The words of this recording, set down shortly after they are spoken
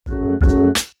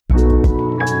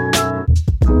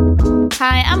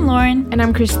Hi, I'm Lauren. And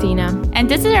I'm Christina. And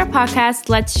this is our podcast,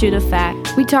 Let's Shoot a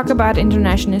Fact. We talk about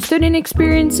international student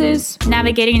experiences,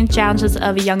 navigating the challenges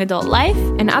of a young adult life,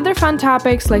 and other fun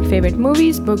topics like favorite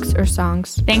movies, books, or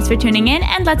songs. Thanks for tuning in,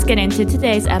 and let's get into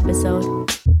today's episode.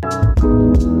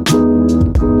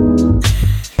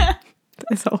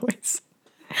 As always.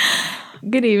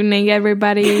 Good evening,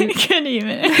 everybody. Good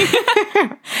evening.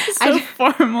 So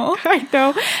formal. I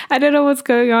know. I don't know what's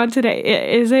going on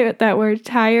today. Is it that we're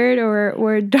tired or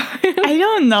we're done? I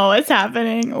don't know what's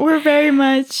happening. We're very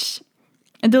much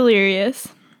delirious.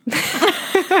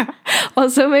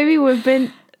 Also, maybe we've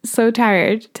been so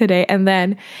tired today and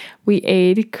then we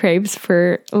ate crepes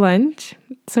for lunch.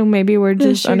 So maybe we're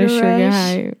just on a sugar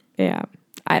high. Yeah.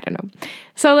 I don't know.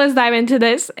 So let's dive into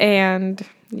this and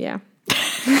yeah.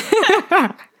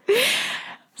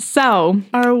 So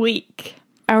our week,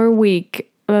 I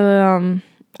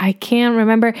can't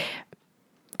remember.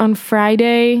 On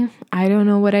Friday, I don't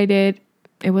know what I did.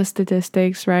 It was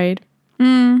statistics, right?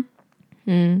 Nothing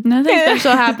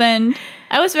special happened.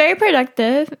 I was very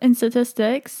productive in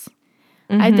statistics.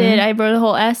 I wrote a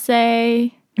whole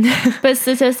essay, but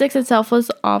statistics itself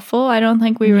was awful. I don't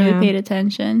think we really paid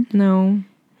attention. No.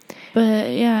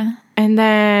 But yeah. And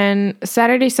then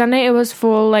Saturday, Sunday, it was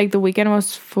full. Like the weekend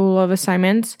was full of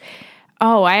assignments.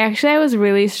 Oh, I was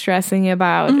really stressing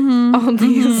about all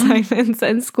the assignments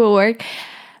and schoolwork.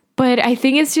 But I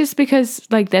think it's just because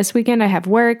like this weekend I have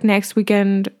work. Next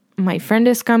weekend, my friend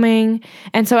is coming.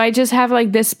 And so I just have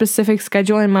like this specific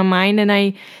schedule in my mind. And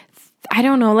I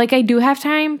don't know, like I do have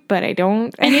time, but I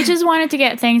don't. And you just wanted to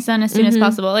get things done as soon as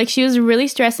possible. Like she was really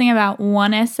stressing about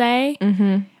one essay.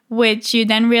 Which you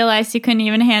then realized you couldn't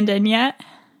even hand in yet.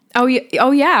 Oh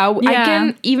yeah. I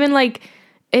can even like,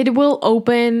 it will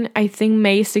open, I think,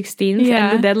 May 16th.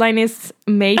 And the deadline is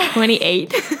May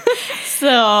 28th.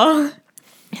 So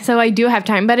I do have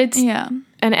time. But it's an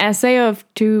essay of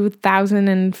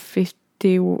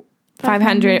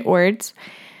 2,500 words.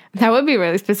 That would be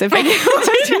really specific.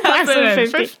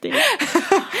 2,050.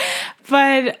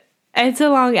 But it's a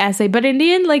long essay. But in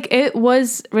the end, like, it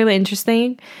was really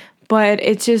interesting. But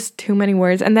it's just too many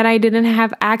words. And then I didn't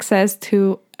have access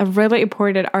to a really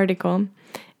important article.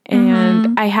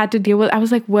 And I had to deal with, I was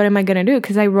like, what am I going to do?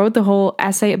 Because I wrote the whole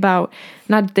essay about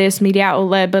not this media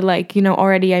outlet, but like, you know,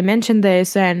 already I mentioned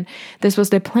this and this was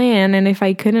the plan. And if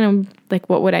I couldn't, like,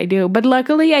 what would I do? But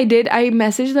luckily I did. I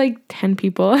messaged like 10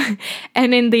 people.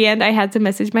 And in the end, I had to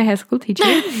message my high school teacher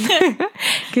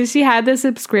because she had the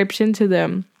subscription to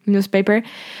the newspaper.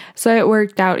 So it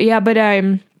worked out. Yeah, but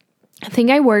I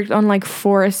think I worked on like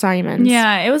 4 assignments.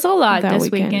 Yeah, it was a lot this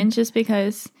weekend just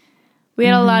because we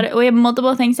had we had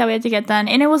multiple things that we had to get done.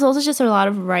 And it was also just a lot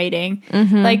of writing.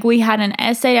 Like we had an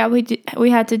essay that we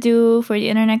had to do for the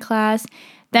internet class.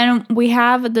 Then we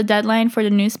have the deadline for the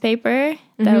newspaper.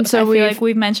 That so I feel like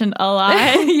we've mentioned a lot.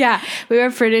 Yeah, we were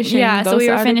finishing so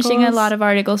we were finishing a lot of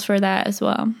articles for that as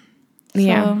well.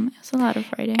 So it's a lot of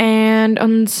writing. And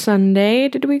on Sunday,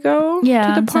 did we go to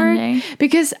the park? Sunday.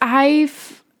 Because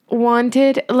I've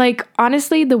wanted, like,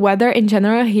 honestly, the weather in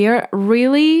general here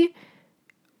really,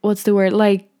 what's the word,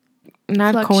 like,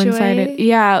 not coincided,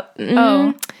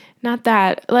 not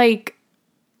that, like,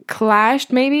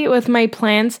 clashed maybe with my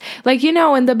plans, like, you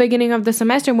know, in the beginning of the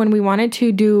semester when we wanted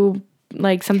to do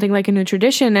like something like a new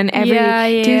tradition and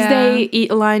every Tuesday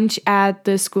eat lunch at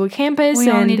the school campus.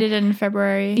 We only did it in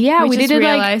February. Yeah, we did it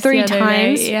like 3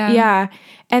 times. Yeah.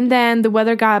 And then the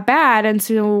weather got bad, and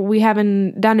so we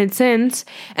haven't done it since.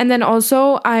 And then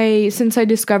also, since I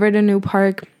discovered a new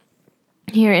park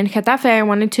here in Getafe, I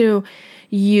wanted to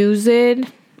use it.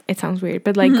 It sounds weird,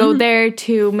 but like go there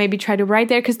to maybe try to write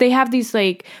there because they have these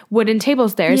like wooden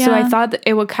tables there. Yeah. So I thought that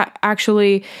it would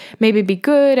actually maybe be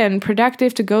good and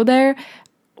productive to go there.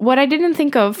 What I didn't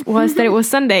think of was that it was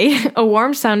Sunday, a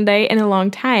warm Sunday in a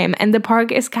long time. And the park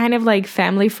is kind of like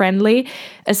family friendly,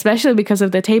 especially because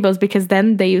of the tables, because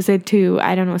then they use it to,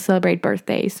 I don't know, celebrate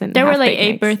birthdays. And there were like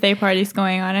picnics. 8 birthday parties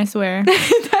going on, I swear.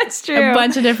 That's true. A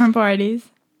bunch of different parties.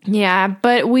 Yeah,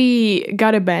 but we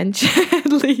got a bench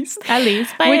at least.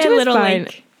 By which a was little fine.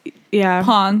 Like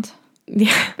pond.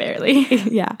 Yeah. Barely.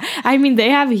 Yeah. I mean,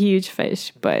 they have huge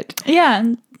fish, but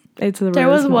it's a really there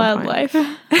was small wildlife.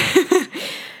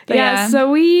 Yeah,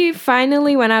 so we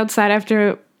finally went outside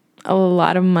after a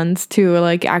lot of months to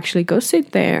like actually go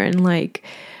sit there and like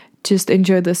just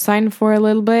enjoy the sun for a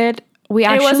little bit.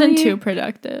 It wasn't too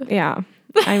productive. Yeah.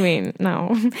 I mean,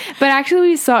 no. But actually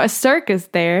we saw a circus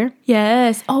there.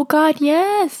 Yes. Oh God,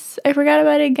 yes. I forgot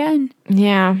about it again.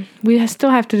 Yeah. We still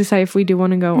have to decide if we do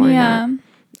want to go or not.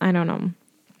 I don't know.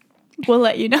 We'll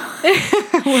let you know.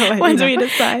 Once we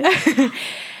decide.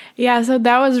 Yeah, so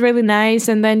that was really nice.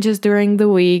 And then just during the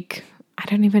week, I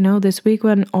don't even know, this week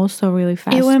went also really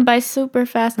fast. It went by super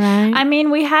fast. Right? I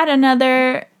mean, we had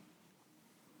another...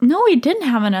 No, we didn't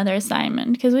have another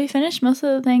assignment because we finished most of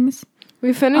the things.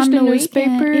 We finished the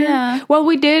newspaper. Yeah. Well,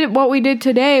 what we did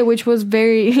today, which was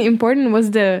very important,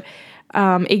 was the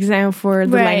exam for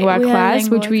the lengua class,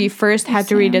 which we first had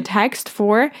to read a text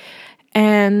for,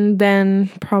 and then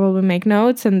probably make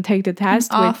notes and take the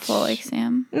test. An awful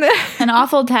exam. An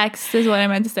awful text is what I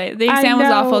meant to say. The exam was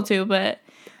awful too, but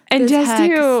and just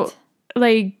to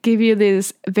like give you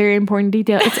this very important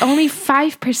detail, it's only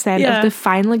 5% of the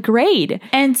final grade,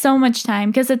 and so much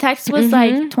time because the text was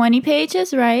like 20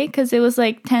 pages, right? Because it was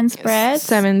like 10 spreads,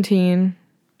 17.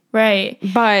 Right.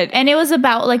 And it was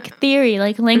about like theory,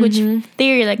 like language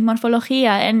theory, like morfología.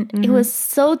 And it was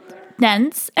so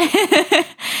dense.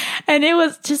 And it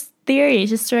was just theory,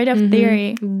 just straight up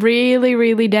theory. Really,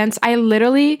 really dense.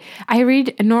 Normally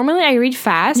I read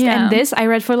fast. And this I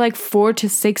read for like 4 to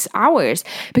 6 hours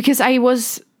because I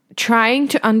was trying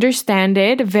to understand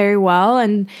it very well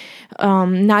and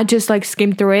not just like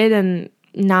skim through it and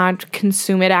not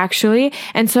consume it actually.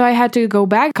 And so I had to go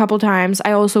back a couple times.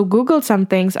 I also Googled some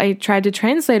things. I tried to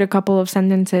translate a couple of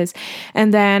sentences.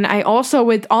 And then I also,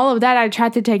 with all of that, I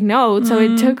tried to take notes. So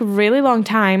it took a really long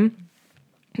time.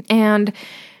 And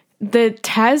the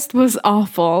test was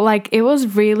awful. Like, it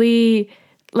was really,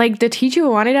 like, the teacher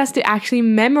wanted us to actually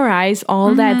memorize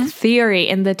all that theory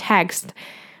in the text,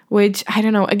 which, I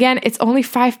don't know, again, it's only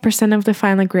 5% of the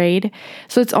final grade,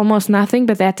 so it's almost nothing,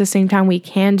 but at the same time, we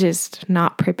can just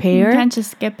not prepare. You can't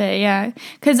just skip it, yeah.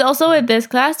 Because also with this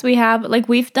class, we have, like,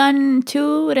 we've done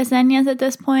 2 reseñas at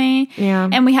this point,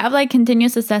 and we have, like,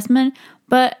 continuous assessment,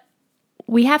 but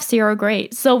we have 0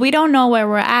 grades, so we don't know where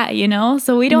we're at, you know?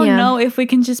 So we don't know if we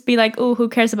can just be like, oh, who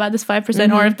cares about this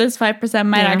 5%, or if this 5%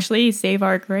 might actually save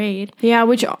our grade. Yeah,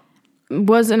 which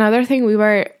was another thing we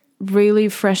were really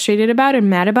frustrated about and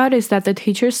mad about, is that the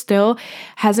teacher still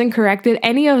hasn't corrected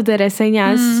any of the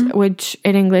reseñas, which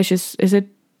in English is it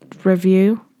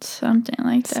review? Something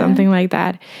like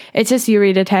that. It's just you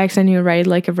read a text and you write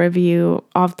like a review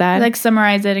of that. Like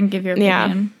summarize it and give your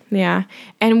opinion. Yeah.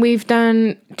 And we've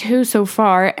done 2 so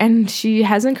far and she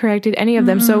hasn't corrected any of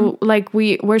them. So like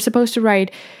we're supposed to write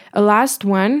a last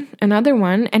one, another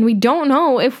one, and we don't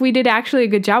know if we did actually a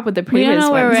good job with the previous ones. We don't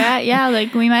know where we're at. Yeah,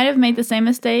 like we might have made the same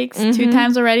mistakes 2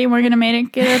 times already and we're going to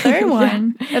make it a third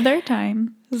one, a third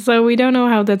time. So we don't know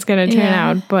how that's going to turn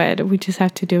out, but we just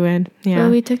have to do it. Yeah.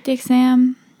 So we took the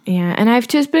exam. Yeah, and I've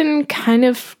just been kind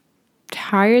of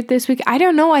tired this week. I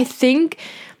don't know. I think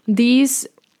these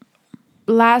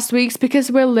last weeks,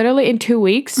 because we're literally in 2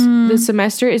 weeks, the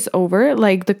semester is over.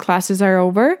 Like the classes are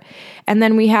over. And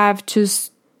then we have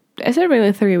just, is it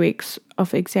really 3 weeks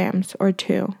of exams or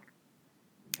 2?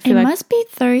 It must be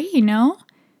 3, you know?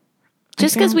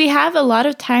 Just because we have a lot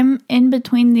of time in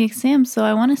between the exams. So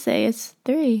I want to say it's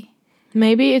 3.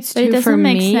 Maybe it's 2 for me. It doesn't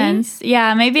make sense.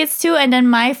 Yeah, maybe it's 2, and then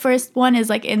my first one is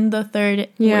like in the 3rd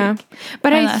week.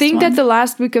 But I think that the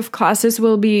last week of classes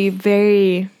will be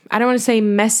very, I don't want to say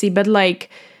messy, but like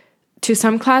to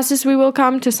some classes we will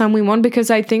come, to some we won't, because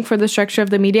I think for the structure of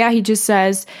the media, he just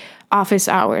says office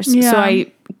hours. Yeah. So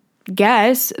I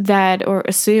guess that, or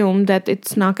assume that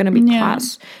it's not going to be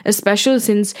class, especially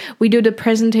since we do the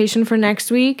presentation for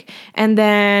next week, and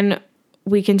then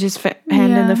we can just hand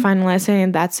in the final essay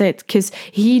and that's it. Because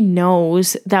he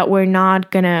knows that we're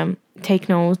not going to take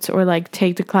notes or like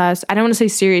take the class. I don't want to say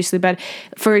seriously, but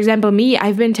for example, me,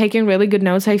 I've been taking really good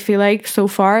notes, I feel like, so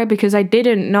far, because I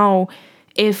didn't know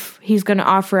if he's going to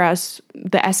offer us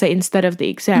the essay instead of the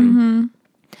exam.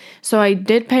 So I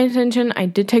did pay attention. I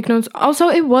did take notes. Also,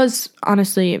 it was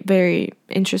honestly very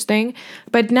interesting.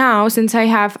 But now, since I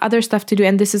have other stuff to do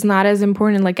and this is not as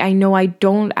important, like I know I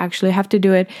don't actually have to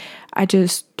do it, I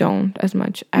just don't as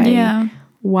much. I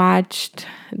watched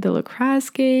the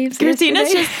lacrosse games.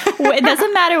 Christina's just, it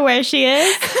doesn't matter where she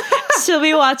is, she'll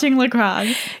be watching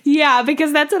lacrosse. Yeah,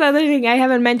 because that's another thing I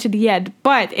haven't mentioned yet.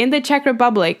 But in the Czech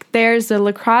Republic, there's a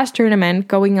lacrosse tournament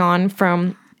going on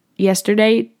from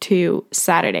yesterday to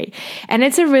Saturday. And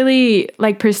it's a really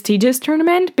like prestigious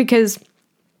tournament because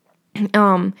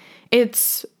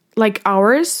it's like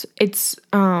ours. It's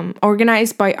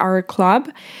organized by our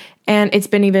club. And it's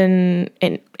been even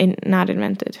not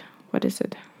invented. What is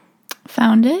it?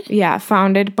 Founded? Yeah,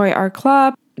 founded by our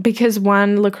club, because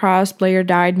one lacrosse player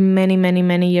died many, many,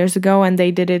 many years ago, and they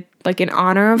did it like in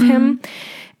honor of him.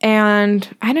 And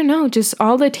I don't know, just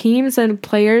all the teams and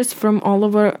players from all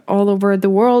over the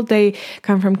world. They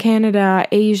come from Canada,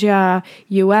 Asia,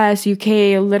 US,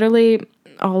 UK, literally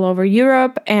all over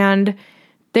Europe, and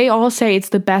they all say it's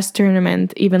the best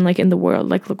tournament, even like in the world,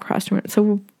 like lacrosse tournament. So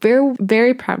we're very,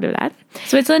 very proud of that.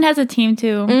 Switzerland has a team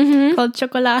too called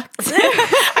Chocolax.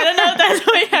 I don't know if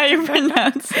that's how you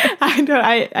pronounce it.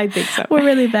 I think so. We're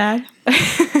really bad.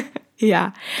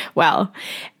 Yeah. Well,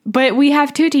 but we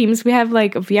have 2 teams. We have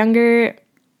like of younger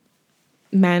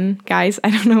men, guys, I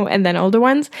don't know, and then older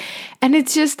ones. And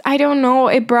it's just, I don't know,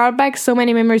 it brought back so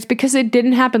many memories because it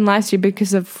didn't happen last year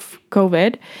because of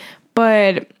COVID.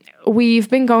 But we've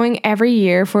been going every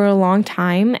year for a long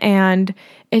time, and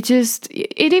it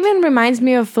even reminds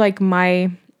me of like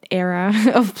my era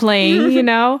of playing, you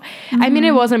know? I mean,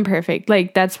 it wasn't perfect.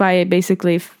 Like, that's why I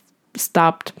basically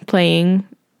stopped playing,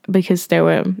 because there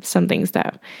were some things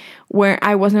that where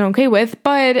I wasn't okay with.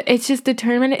 But it's just the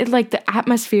tournament, it's like the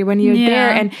atmosphere when you're there,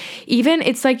 and even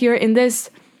it's like you're in this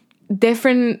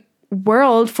different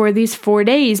world for these 4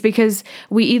 days, because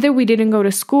we didn't go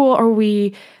to school, or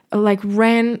we like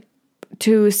ran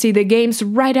to see the games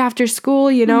right after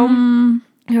school, you know.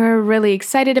 We were really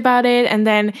excited about it. And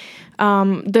then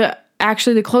the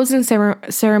closing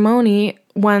ceremony,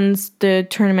 once the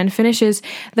tournament finishes,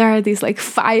 there are these like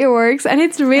fireworks, and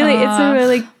it's a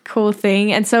really cool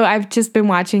thing. And so I've just been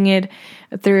watching it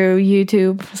through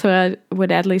YouTube, so I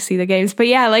would at least see the games. But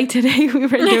yeah, like today we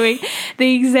were doing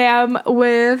the exam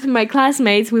with my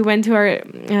classmates. We went to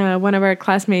our one of our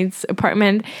classmates'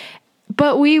 apartment,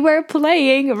 but we were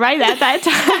playing right at that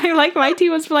time. Like, my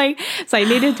team was playing, so I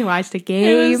needed to watch the game.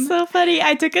 It was so funny.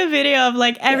 I took a video of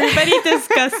like everybody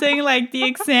discussing like the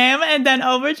exam, and then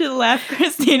over to the left,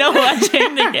 Christina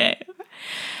watching the game.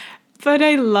 But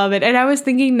I love it. And I was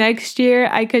thinking next year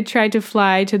I could try to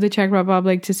fly to the Czech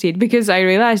Republic to see it, because I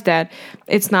realized that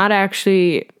it's not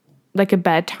actually like a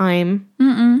bad time.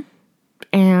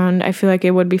 And I feel like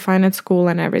it would be fine at school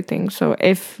and everything. So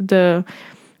if the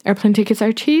airplane tickets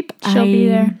are cheap, she'll be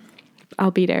there. I'll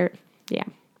be there. Yeah.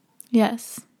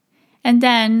 Yes. And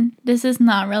then, this is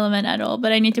not relevant at all,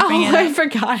 but I need to bring it up. I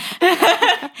forgot.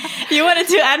 You wanted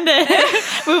to end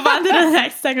it. Move on to the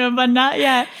next segment, but not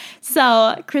yet.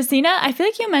 So, Christina, I feel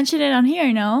like you mentioned it on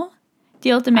here, no?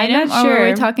 The Ultimatum? I'm not sure. Or were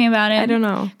we talking about it? I don't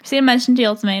know. Christina mentioned The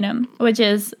Ultimatum, which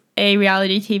is a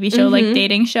reality TV show, like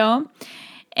dating show,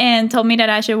 and told me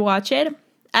that I should watch it.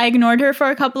 I ignored her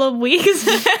for a couple of weeks,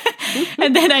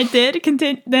 and then I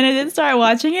did start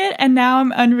watching it, and now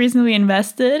I'm unreasonably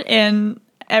invested in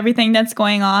everything that's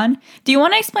going on. Do you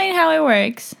want to explain how it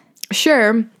works?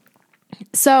 Sure.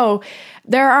 So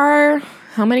there are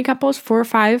how many couples? 4 or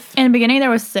 5? In the beginning there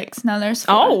was 6. Now there's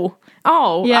 4.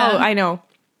 Yeah. I know.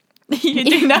 You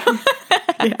do know.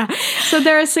 Yeah. So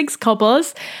there are 6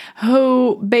 couples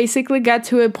who basically got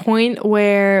to a point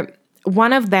where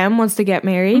one of them wants to get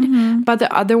married, but the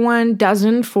other one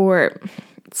doesn't, for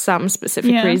some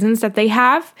specific reasons that they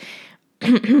have.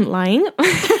 Lying.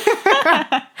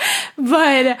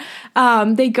 But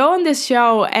they go on this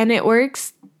show, and it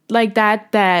works like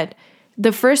that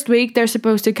the first week they're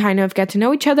supposed to kind of get to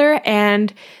know each other,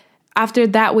 and after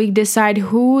that week decide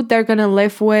who they're gonna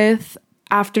live with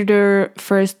after the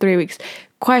first 3 weeks.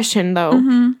 Question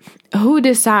though, who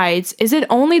decides? Is it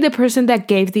only the person that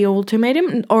gave the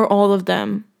ultimatum, or all of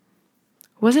them?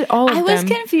 Was it all of them? I was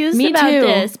confused about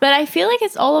this, but I feel like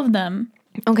it's all of them.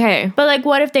 Okay. But like,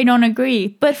 what if they don't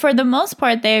agree? But for the most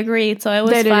part, they agreed, so it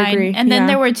was fine. Agree. And then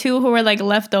there were 2 who were like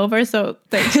left over, so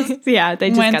they just they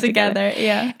just went got together.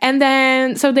 Yeah. And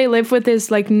then so they live with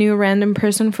this like new random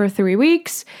person for 3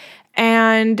 weeks,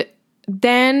 and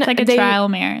then it's like a trial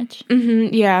marriage.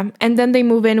 Yeah. And then they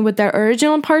move in with their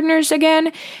original partners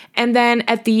again, and then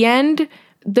at the end,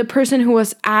 the person who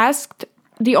was asked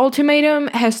the ultimatum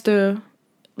has to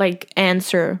like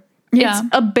answer. Yeah. It's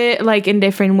a bit like in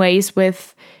different ways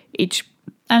with each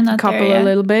couple a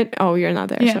little bit. Oh, you're not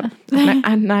there, so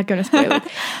I'm not gonna spoil it.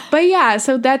 But yeah,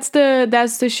 so that's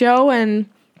the show, and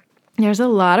there's a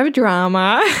lot of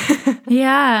drama.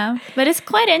 Yeah, but it's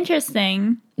quite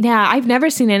interesting. Yeah, I've never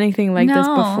seen anything like this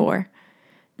before.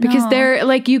 Because they're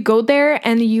like, you go there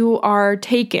and you are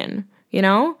taken, you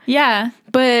know? Yeah.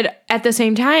 But at the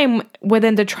same time,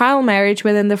 within the trial marriage,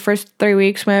 within the first 3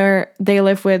 weeks where they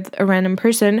live with a random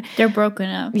person, they're broken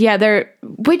up. Yeah,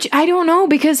 which I don't know,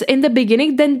 because in the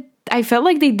beginning, then I felt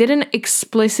like they didn't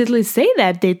explicitly say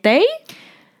that, did they?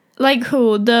 Like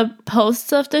who? The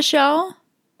hosts of the show?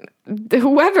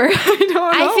 Whoever. I don't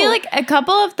know. I feel like a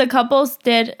couple of the couples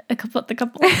did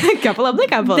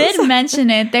mention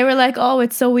it. They were like, oh,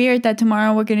 it's so weird that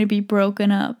tomorrow we're going to be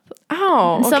broken up.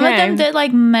 Oh, okay. Some of them did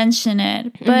like mention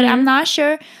it, but I'm not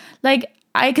sure. Like,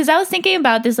 because I was thinking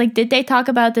about this, like, did they talk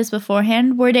about this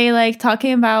beforehand? Were they like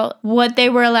talking about what they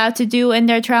were allowed to do in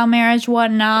their trial marriage,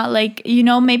 what not? Like, you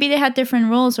know, maybe they had different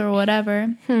rules or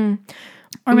whatever.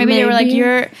 Or maybe they were like,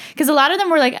 because a lot of them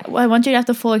were like, well, I want you to have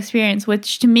the full experience,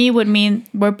 which to me would mean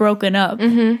we're broken up,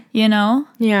 you know?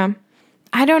 Yeah.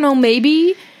 I don't know,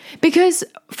 maybe because,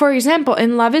 for example,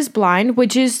 in Love is Blind,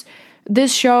 which is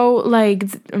this show, like,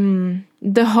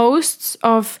 the hosts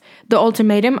of The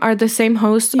Ultimatum are the same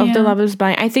hosts of The Love is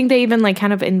Blind. I think they even, like,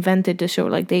 kind of invented the show,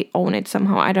 like, they own it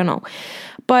somehow, I don't know.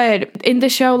 But in the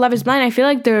show Love is Blind, I feel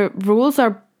like the rules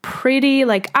are pretty,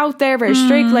 like, out there, very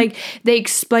strict, like, they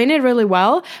explain it really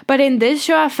well. But in this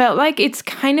show, I felt like it's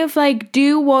kind of like,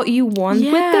 do what you want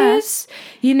with this,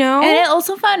 you know? And I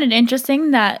also found it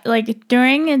interesting that, like,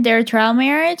 during their trial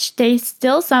marriage,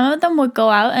 some of them would go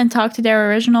out and talk to their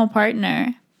original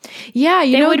partner. Yeah,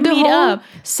 you know, the whole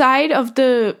side of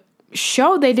the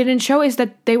show they didn't show is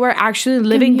that they were actually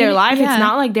living their life. It's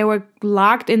not like they were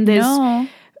locked in this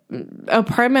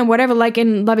apartment, whatever, like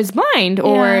in Love is Blind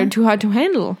or Too Hot to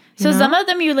Handle. So some of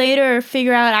them you later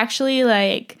figure out actually,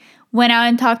 like, went out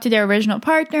and talked to their original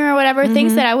partner or whatever,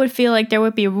 things that I would feel like there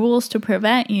would be rules to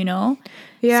prevent, you know?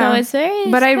 Yeah. So it's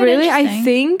very... But I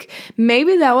think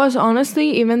maybe that was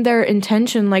honestly even their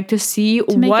intention, like to see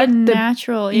to make it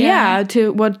natural. Yeah,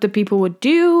 to what the people would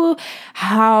do,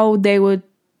 how they would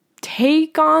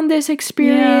take on this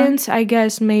experience, I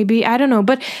guess, maybe. I don't know.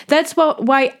 But that's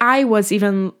why I was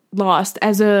even lost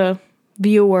as a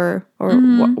viewer or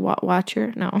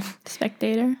watcher. No.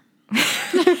 Spectator.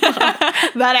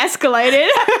 That escalated.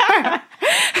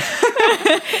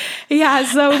 Yeah,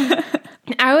 so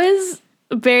I was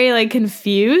very, like,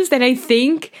 confused, and I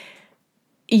think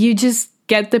you just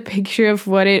get the picture of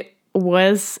what it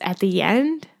was at the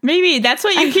end. Maybe that's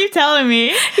what you keep telling me.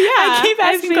 Yeah, I keep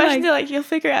asking questions like you'll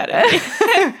figure out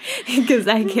it because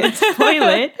I can't spoil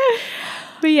it.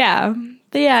 But yeah,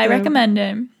 I recommend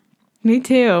it. Me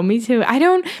too.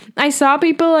 I saw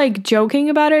people, like, joking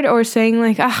about it or saying,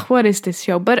 like, what is this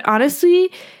show? But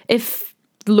honestly, it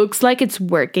looks like it's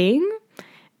working.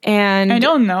 And I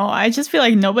don't know. I just feel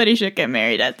like nobody should get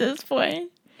married at this point.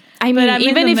 I mean,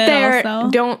 even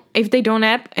if they don't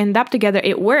end up together,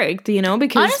 it worked, you know,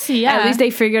 because honestly, at least they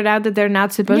figured out that they're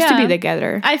not supposed to be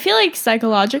together. I feel like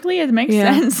psychologically it makes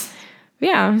sense.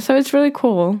 Yeah, so it's really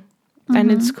cool.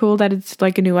 And it's cool that it's,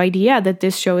 like, a new idea that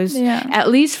this show is, at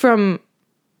least from,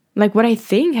 like, what I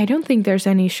don't think there's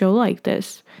any show like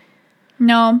this.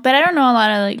 No, but I don't know a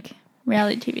lot of, like,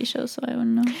 reality TV shows, so I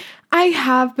wouldn't know. I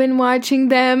have been watching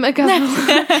them a couple,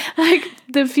 like,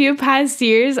 the few past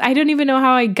years. I don't even know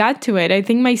how I got to it. I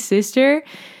think my sister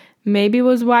maybe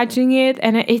was watching it,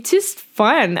 and it's just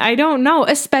fun. I don't know,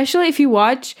 especially if you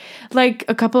watch, like,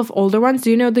 a couple of older ones. Do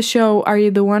you know the show Are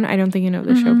You the One? I don't think you know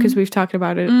the show because we've talked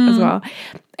about it as well.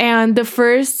 And the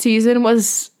first season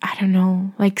was, I don't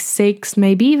know, like 6,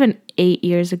 maybe even 8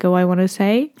 years ago, I want to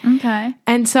say. Okay.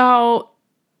 And so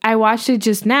I watched it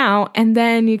just now, and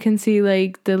then you can see,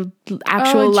 like, the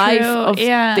actual life of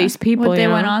these people. What they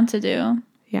went on to do.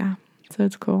 Yeah, so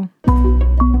it's cool.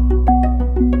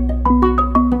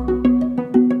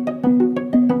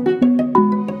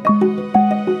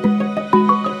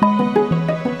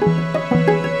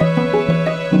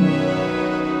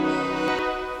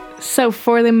 So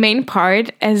for the main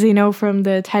part, as you know from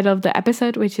the title of the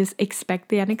episode, which is Expect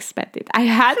the Unexpected, I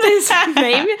had this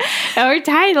name or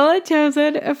title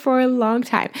chosen for a long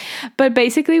time. But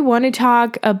basically want to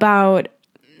talk about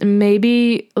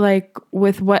maybe, like,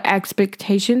 with what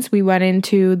expectations we went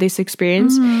into this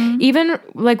experience, even,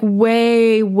 like,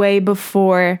 way, way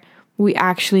before we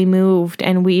actually moved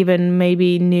and we even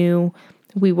maybe knew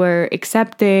we were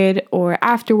accepted or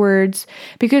afterwards,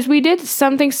 because we did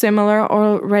something similar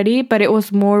already, but it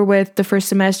was more with the first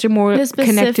semester, more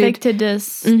specific to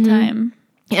this time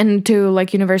and to,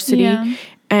 like, university.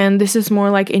 And this is more,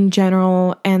 like, in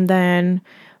general, and then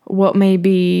what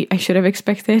maybe I should have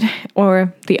expected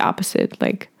or the opposite.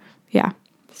 Like, yeah.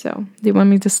 So do you want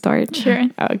me to start? Sure.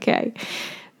 Okay.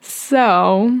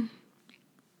 So,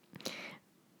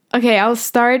 okay, I'll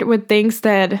start with things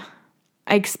that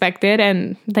I expected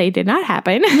and they did not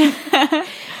happen.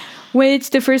 Which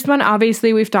the first one,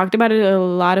 obviously, we've talked about it a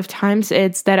lot of times.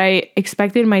 It's that I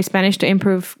expected my Spanish to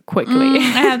improve quickly. I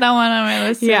have that one on my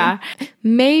list too. Yeah.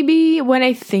 Maybe when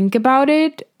I think about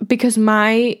it, because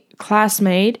my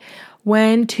classmate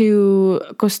went to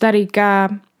Costa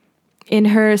Rica in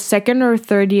her second or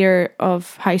third year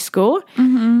of high school.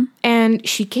 And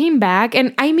she came back.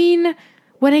 And I mean,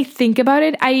 when I think about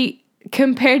it, I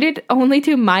compared it only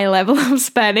to my level of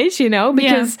Spanish, you know,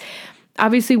 because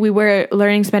obviously we were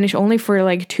learning Spanish only for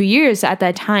like 2 years at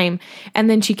that time. And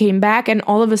then she came back and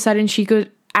all of a sudden she could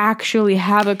actually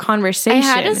have a conversation.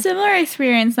 I had a similar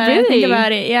experience now that I think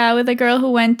about it. Yeah, with a girl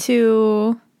who went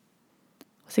to...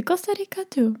 Was it Costa Rica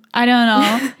too? I don't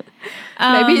know.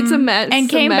 Maybe it's a mess. And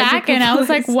came back and I was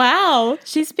like, wow,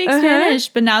 she speaks Spanish.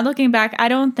 But now looking back, I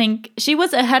don't think she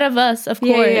was ahead of us, of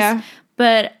course. Yeah.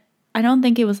 But I don't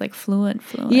think it was like fluent.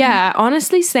 Yeah,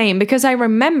 honestly, same. Because I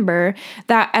remember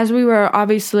that as we were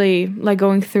obviously like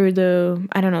going through the,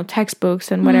 I don't know,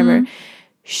 textbooks and whatever,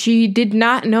 she did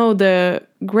not know the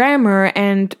grammar.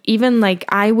 And even like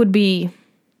I would be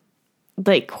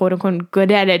like quote unquote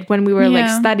good at it when we were like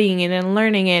studying it and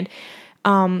learning it.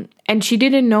 And she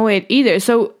didn't know it either.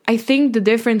 So I think the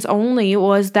difference only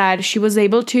was that she was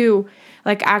able to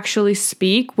like actually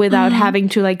speak without having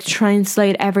to like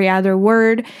translate every other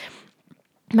word.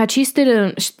 But she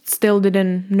still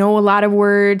didn't know a lot of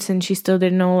words, and she still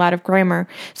didn't know a lot of grammar.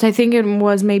 So I think it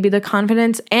was maybe the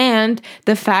confidence and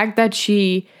the fact that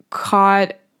she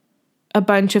caught a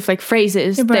bunch of like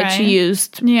phrases that she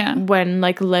used when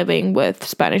like living with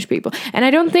Spanish people. And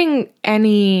I don't think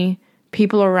any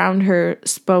people around her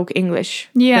spoke English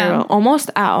very well, almost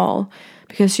at all,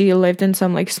 because she lived in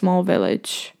some like small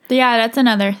village. Yeah, that's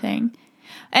another thing.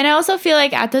 And I also feel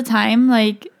like at the time,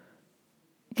 like,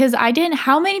 because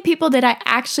how many people did I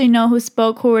actually know who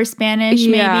were Spanish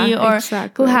maybe, or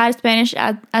who had Spanish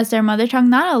as their mother tongue?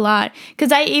 Not a lot.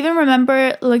 Because I even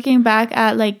remember looking back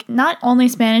at like not only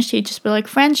Spanish teachers, but like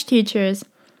French teachers,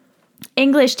 not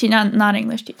English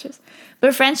teachers,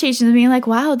 but French teachers, and being like,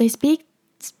 wow,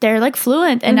 they're like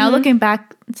fluent. And now looking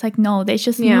back, it's like, no, they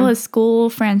just knew a school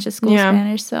French, a school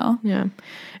Spanish. So yeah.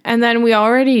 And then we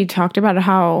already talked about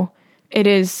how it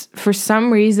is for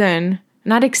some reason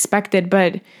not expected,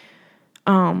 but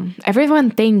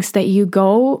everyone thinks that you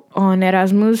go on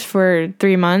Erasmus for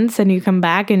 3 months and you come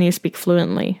back and you speak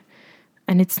fluently.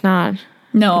 And it's not.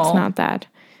 No. It's not that.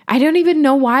 I don't even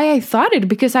know why I thought it,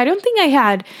 because I don't think I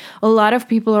had a lot of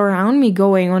people around me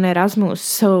going on Erasmus.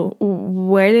 So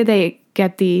where did they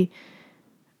get the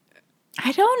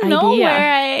I don't know idea?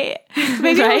 Where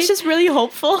maybe I was just really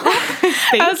hopeful.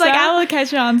 I was like, I will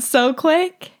catch on so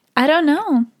quick. I don't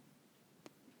know.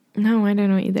 No, I don't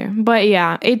know either. But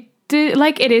yeah, it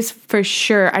is for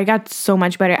sure. I got so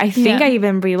much better. I think I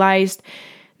even realized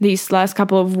these last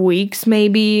couple of weeks,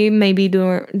 maybe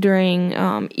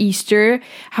during Easter,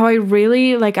 how I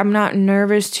really I'm not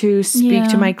nervous to speak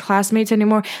to my classmates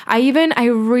anymore. I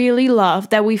really love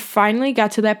that we finally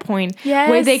got to that point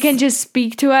where they can just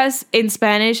speak to us in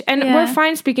Spanish, and we're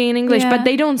fine speaking in English, but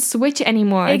they don't switch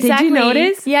anymore. Exactly. Did you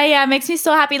notice? Yeah, it makes me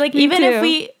so happy. Like, even if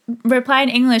we reply in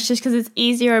English just because it's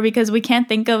easier, because we can't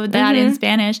think of that in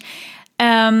Spanish.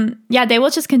 They will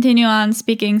just continue on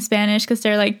speaking Spanish because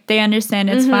they're like, they understand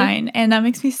it's fine. And that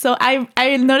makes me so,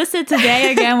 I noticed it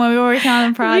today again when we were working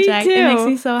on the project. It makes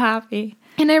me so happy.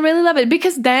 And I really love it,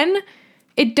 because then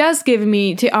it does give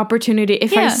me the opportunity,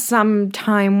 if I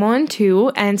sometime want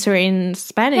to answer in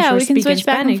Spanish or speak in Spanish,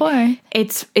 back and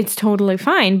forth. It's totally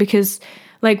fine, because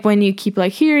like when you keep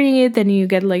like hearing it, then you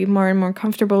get like more and more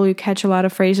comfortable. You catch a lot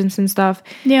of phrases and stuff.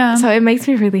 Yeah. So it makes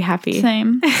me really happy.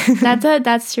 Same.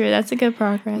 That's true. That's a good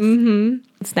progress.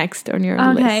 What's next on your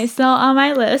list? Okay, so on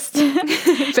my list,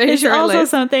 it's also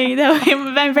something that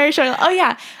I'm very sure. Oh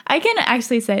yeah, I can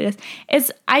actually say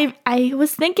this. I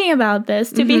was thinking about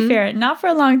this, to be fair, not for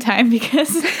a long time,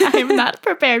 because I'm not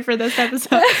prepared for this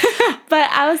episode. But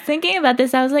I was thinking about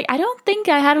this. I was like, I don't think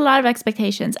I had a lot of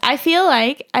expectations. I feel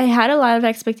like I had a lot of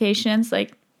expectations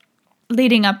like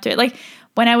leading up to it. Like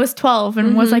when I was 12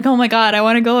 and was like, oh my God, I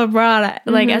want to go abroad.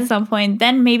 Like at some point,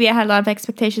 then maybe I had a lot of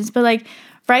expectations. But like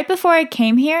right before I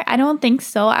came here, I don't think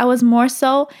so. I was more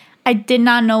so, I did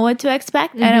not know what to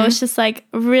expect. And I was just like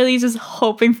really just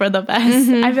hoping for the best.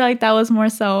 I feel like that was more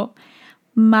so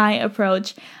my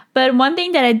approach. But one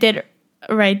thing that I did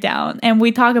write down, and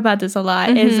we talk about this a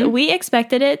lot, is we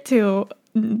expected it to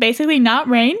basically not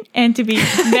rain and to be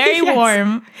very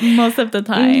warm most of the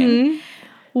time.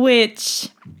 Which,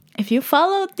 if you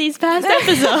followed these past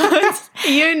episodes,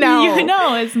 you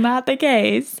know it's not the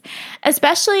case.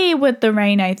 Especially with the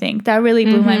rain, I think. That really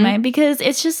blew my mind, because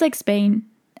it's just like Spain.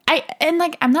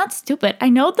 I'm not stupid. I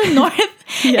know the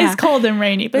north is cold and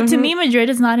rainy, but to me,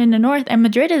 Madrid is not in the north, and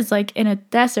Madrid is like in a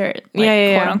desert,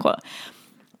 quote unquote.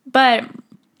 But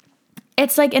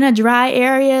it's like in a dry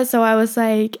area, so I was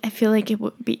like, I feel like it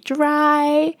would be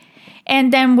dry.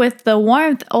 And then with the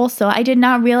warmth also, I did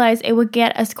not realize it would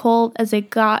get as cold as it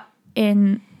got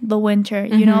in the winter.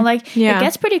 You know, like it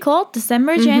gets pretty cold.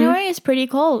 December, January is pretty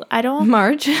cold.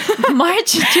 March too,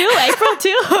 April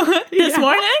too. This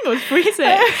morning was freezing.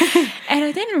 And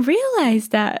I didn't realize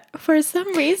that for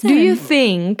some reason. Do you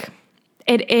think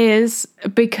it is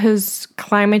because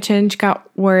climate change got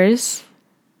worse,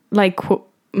 like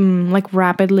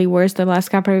rapidly worse the last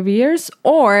couple of years,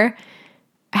 or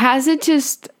has it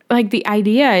just like the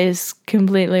idea is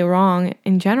completely wrong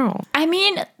in general? I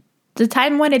mean, the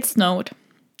time when it snowed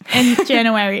in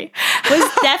January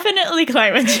was definitely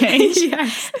climate change.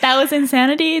 Yes. That was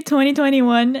insanity.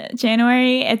 2021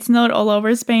 January, it snowed all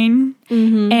over Spain,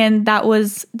 and that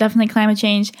was definitely climate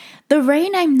change. The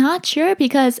rain, I'm not sure,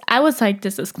 because I was like,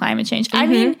 this is climate change. I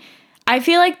mean, I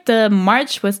feel like the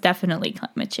March was definitely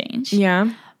climate change.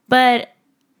 Yeah. But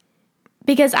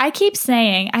because I keep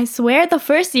saying, I swear the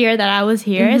first year that I was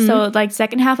here, so like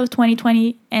second half of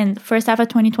 2020 and first half of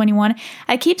 2021,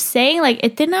 I keep saying like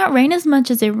it did not rain as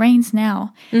much as it rains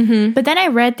now. But then I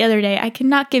read the other day, I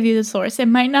cannot give you the source. It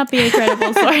might not be a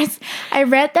credible source. I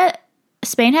read that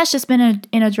Spain has just been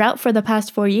in a drought for the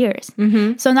past 4 years.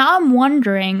 So now I'm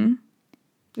wondering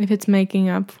if it's making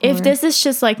up for if this is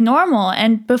just like normal.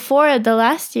 And before the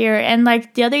last year and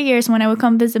like the other years when I would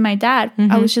come visit my dad,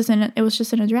 it was just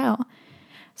in a drought.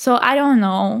 So I don't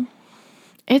know.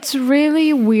 It's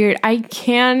really weird. I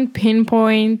can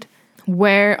pinpoint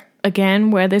where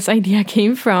this idea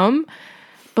came from.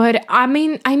 But I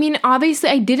mean, obviously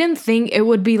I didn't think it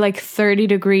would be like 30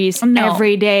 degrees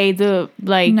every day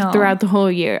throughout the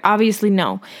whole year. Obviously,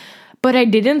 no. But I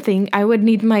didn't think I would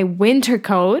need my winter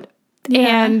coat.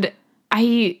 Yeah. And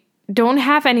I don't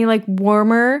have any like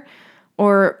warmer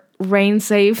or rain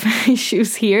safe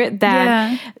shoes here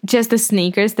just the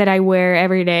sneakers that I wear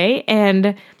every day,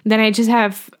 and then I just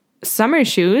have summer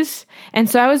shoes. And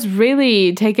so I was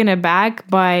really taken aback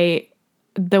by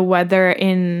the weather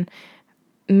in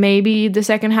maybe the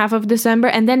second half of December,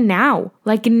 and then now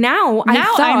I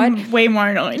thought I'm way more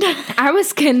annoyed. I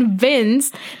was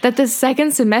convinced that the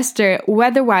second semester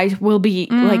weather-wise will be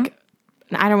like,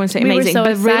 I don't want to say amazing,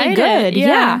 but really good.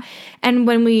 Yeah. And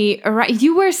when we arrived,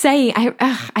 you were saying,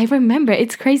 I remember,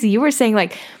 it's crazy. You were saying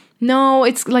like, no,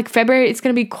 it's like February, it's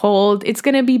going to be cold, it's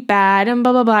going to be bad, and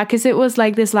blah, blah, blah. Because it was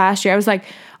like this last year. I was like,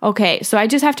 okay, so I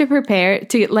just have to prepare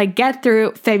to like get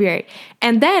through February.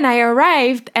 And then I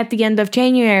arrived at the end of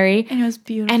January. And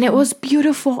it was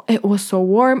beautiful. It was so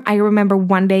warm. I remember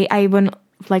one day I even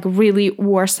like really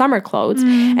wore summer clothes.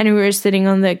 And we were sitting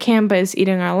on the campus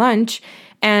eating our lunch.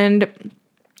 And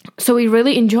so we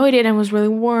really enjoyed it, and it was really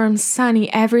warm,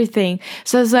 sunny, everything.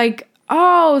 So I was like,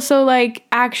 oh, so like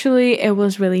actually it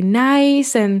was really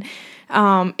nice, and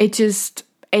it's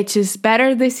just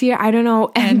better this year. I don't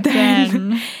know. And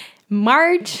then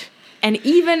March and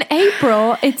even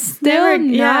April, it's still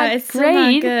not great. Still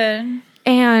not good.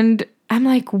 And I'm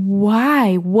like,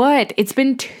 why? What? It's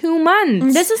been 2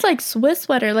 months. This is like Swiss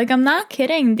weather. Like, I'm not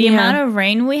kidding. The amount of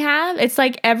rain we have, it's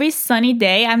like every sunny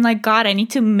day, I'm like, God, I need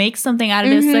to make something out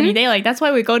of this sunny day. Like, that's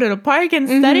why we go to the park and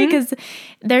study, because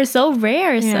they're so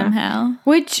rare somehow.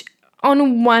 Which,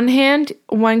 on one hand,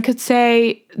 one could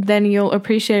say, then you'll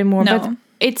appreciate it more. No. But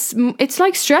it's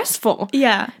like stressful.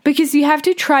 Yeah. Because you have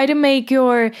to try to make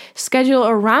your schedule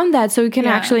around that so you can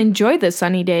actually enjoy the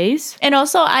sunny days. And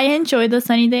also, I enjoy the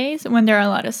sunny days when there are a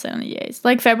lot of sunny days.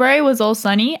 Like February was all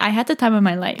sunny. I had the time of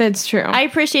my life. That's true. I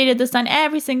appreciated the sun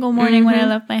every single morning when I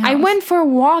left my house. I went for a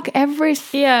walk every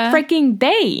freaking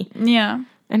day. Yeah.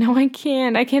 And now I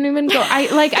can't even go. I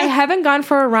haven't gone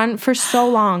for a run for so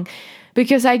long.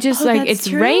 Because I just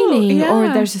it's raining or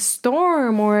there's a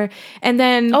storm and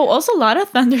then... Oh, also a lot of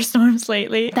thunderstorms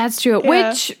lately. That's true. Yeah.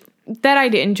 Which, that I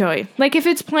did enjoy. Like if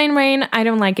it's plain rain, I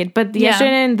don't like it. But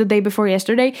yesterday and the day before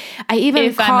yesterday, I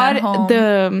even caught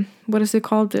the... What is it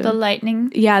called? The lightning.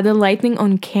 Yeah, the lightning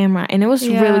on camera. And it was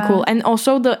really cool. And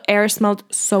also the air smelled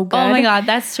so good. Oh my God,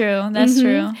 that's true. That's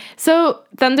true. So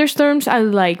thunderstorms I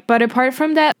like. But apart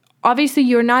from that, obviously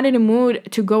you're not in a mood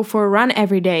to go for a run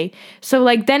every day. So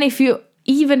like then if you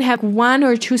even have 1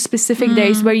 or 2 specific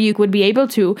days where you would be able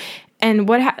to, and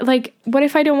what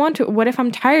if I don't want to? What if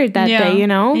I'm tired that day, you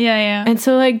know? Yeah. And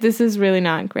so like this is really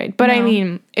not great. But I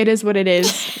mean, it is what it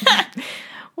is.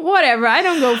 Whatever, I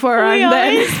don't go for a run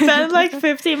then. We always spend like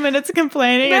 15 minutes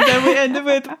complaining and then we end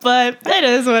with, but it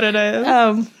is what it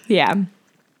is. Yeah.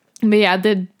 But yeah,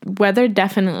 the weather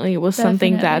definitely was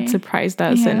something that surprised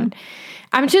us. And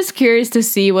I'm just curious to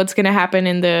see what's going to happen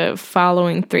in the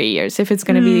following 3 years. If it's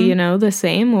going to be, the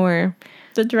same or...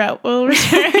 The drought will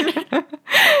return.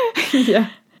 Yeah.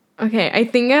 Okay, I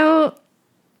think I'll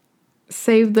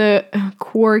save the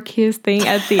quirkiest thing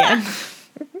at the end.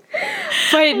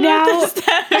 But now...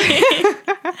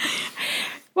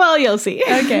 Well, you'll see.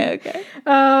 Okay.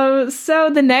 So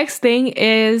the next thing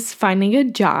is finding a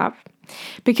job.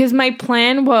 Because my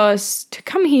plan was to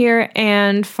come here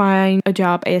and find a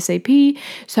job ASAP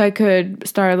so I could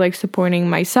start like supporting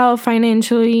myself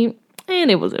financially.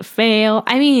 And it was a fail.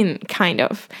 I mean, kind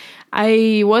of.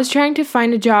 I was trying to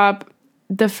find a job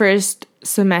the first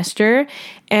semester,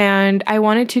 and I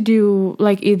wanted to do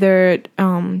like either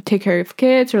take care of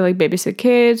kids or like babysit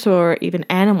kids or even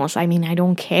animals. I mean, I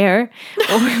don't care.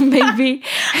 Or maybe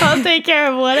I'll take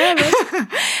care of whatever.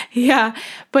 Yeah,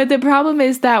 but the problem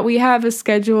is that we have a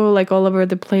schedule like all over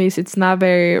the place. It's not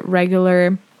very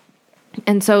regular.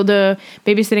 And so the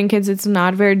babysitting kids, it's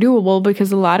not very doable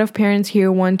because a lot of parents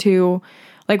here want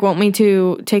me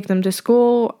to take them to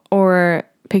school or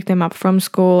pick them up from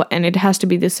school, and it has to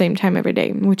be the same time every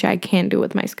day, which I can't do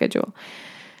with my schedule.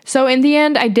 So in the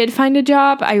end, I did find a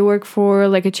job. I work for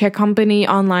like a Czech company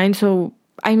online. So,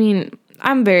 I mean,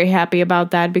 I'm very happy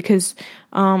about that because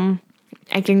I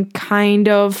can kind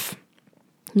of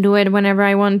do it whenever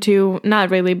I want to. Not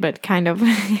really, but kind of.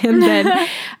 And then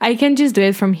I can just do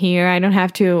it from here. I don't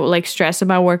have to like stress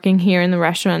about working here in the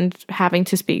restaurant, having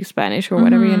to speak Spanish or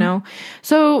whatever, you know.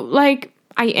 So like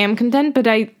I am content, but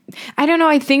I don't know.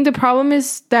 I think the problem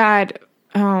is that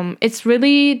it's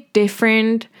really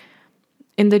different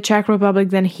in the Czech Republic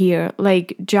than here.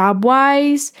 Like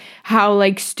job-wise, how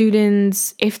like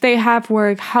students, if they have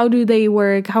work, how do they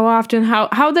work? How often?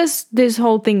 How does this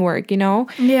whole thing work, you know?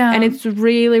 Yeah. And it's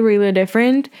really, really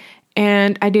different.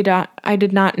 And I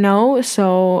did not know.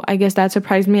 So I guess that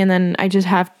surprised me. And then I just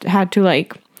had to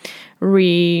like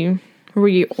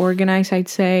reorganize, I'd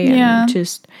say, and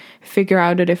just figure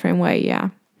out a different way. Yeah.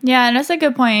 Yeah, and that's a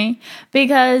good point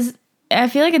because I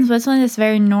feel like in Switzerland it's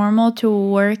very normal to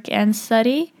work and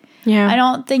study. Yeah. I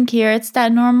don't think here it's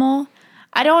that normal.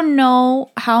 I don't know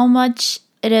how much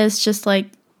it is just like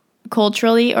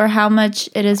culturally or how much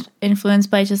it is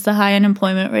influenced by just the high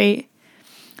unemployment rate.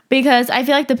 Because I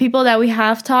feel like the people that we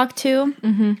have talked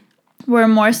to were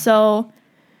more so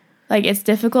like it's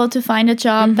difficult to find a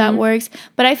job that works.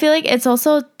 But I feel like it's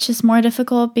also just more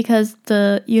difficult because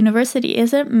the university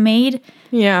isn't made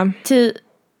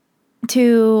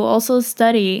to also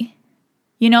study.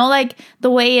 You know, like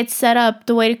the way it's set up,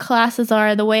 the way the classes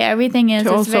are, the way everything is.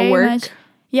 To also very work? Much,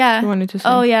 yeah. You wanted to say?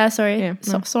 Oh, yeah, sorry. Yeah,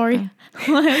 so no, sorry.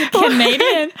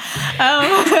 Canadian.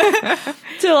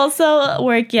 To also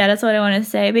work, yeah, that's what I want to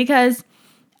say. Because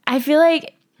I feel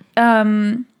like,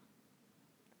 I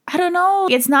don't know.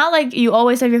 It's not like you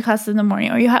always have your classes in the morning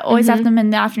or you always have them in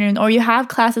the afternoon or you have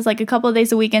classes like a couple of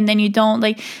days a week and then you don't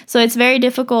like. So it's very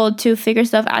difficult to figure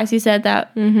stuff, as you said,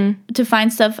 that to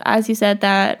find stuff, as you said,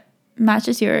 that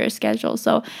matches your schedule.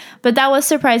 So, but that was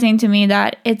surprising to me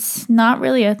that it's not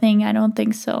really a thing. I don't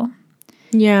think so.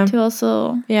 Yeah. To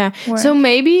also work. So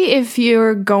maybe if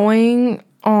you're going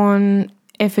on,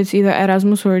 if it's either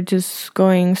Erasmus or just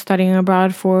studying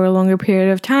abroad for a longer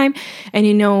period of time and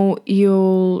you know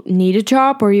you'll need a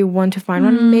job or you want to find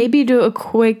one, maybe do a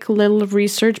quick little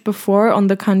research before on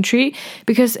the country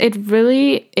because it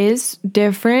really is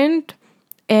different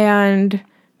and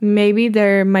maybe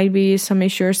there might be some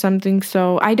issue or something.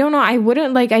 So I don't know.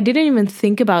 I didn't even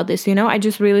think about this, you know? I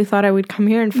just really thought I would come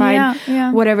here and find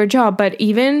whatever job. But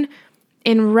even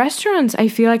in restaurants, I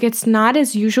feel like it's not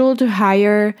as usual to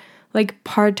hire like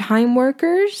part-time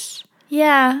workers.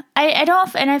 Yeah, I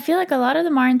don't, and I feel like a lot of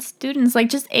them aren't students. Like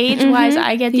just age-wise,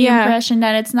 I get the impression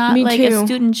that it's not like a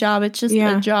student job. It's just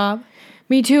a job.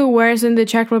 Me too. Whereas in the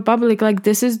Czech Republic, like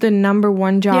this is the number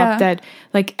one job that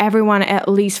like everyone at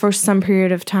least for some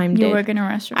period of time did. You work in a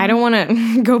restaurant. I don't want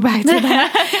to go back to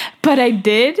that, but I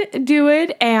did do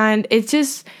it, and it's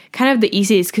just kind of the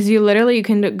easiest because you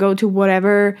can go to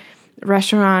whatever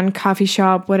restaurant, coffee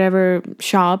shop, whatever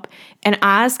shop, and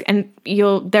ask, and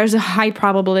there's a high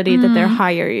probability that they'll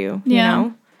hire you. You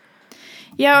know?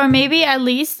 Yeah, or maybe at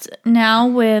least now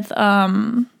with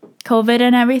COVID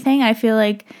and everything, I feel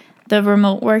like the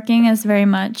remote working is very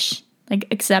much like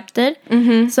accepted.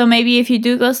 So maybe if you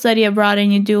do go study abroad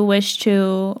and you do wish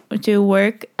to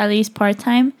work at least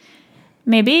part-time,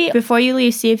 maybe before you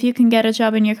leave, see if you can get a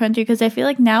job in your country, because I feel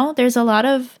like now there's a lot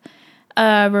of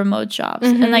remote jobs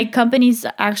and like companies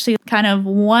actually kind of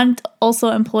want also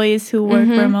employees who work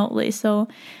remotely. So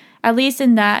at least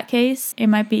in that case, it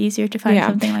might be easier to find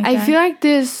something like that. I feel like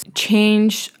this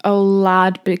changed a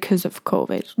lot because of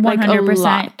COVID. 100%. Like a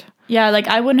lot. Yeah, like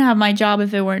I wouldn't have my job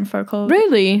if it weren't for COVID.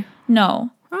 Really? No.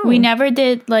 Oh. We never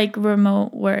did like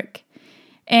remote work.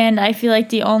 And I feel like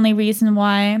the only reason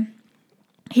why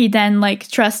he then like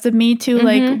trusted me to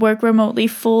like work remotely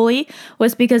fully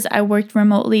was because I worked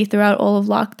remotely throughout all of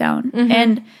lockdown.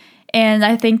 And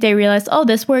I think they realized, oh,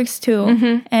 this works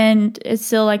too. And it's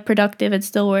still like productive. It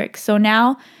still works. So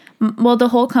now, well, the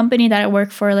whole company that I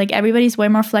work for, like everybody's way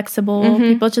more flexible.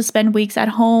 People just spend weeks at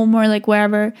home or like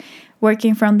wherever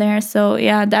working from there. So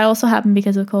yeah, that also happened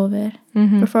because of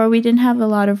COVID. Before we didn't have a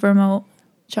lot of remote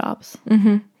jobs.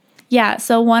 Yeah.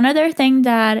 So one other thing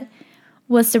that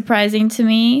was surprising to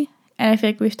me, and I feel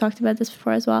like we've talked about this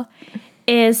before as well,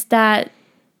 is that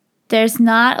there's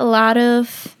not a lot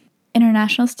of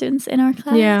international students in our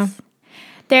class. Yeah.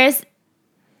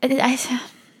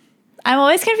 I'm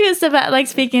always confused about like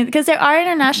speaking, because there are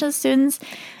international students,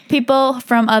 people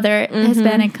from other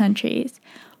Hispanic countries,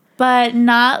 but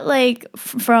not like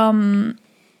from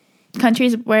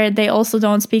countries where they also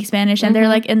don't speak Spanish and they're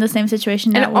like in the same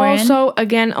situation that we're in. And also,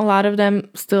 again, a lot of them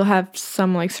still have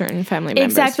some like certain family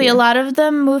members. Exactly. Here. A lot of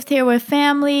them moved here with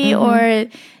family or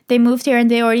they moved here and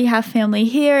they already have family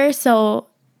here. So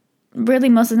really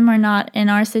most of them are not in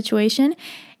our situation.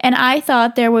 And I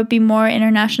thought there would be more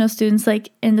international students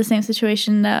like in the same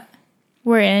situation that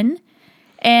we're in.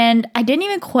 And I didn't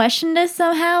even question this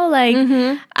somehow. Like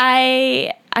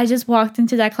I just walked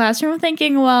into that classroom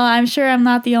thinking, well, I'm sure I'm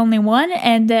not the only one.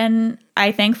 And then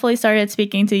I thankfully started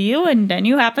speaking to you, and then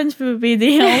you happened to be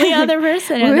the only other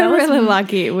person. We were really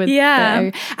lucky with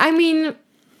that. I mean,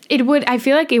 I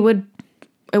feel like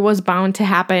it was bound to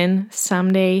happen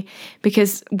someday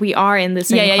because we are in the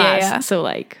same class. Yeah. So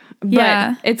like,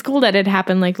 but it's cool that it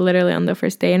happened like literally on the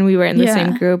first day and we were in the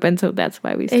same group. And so that's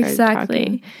why we started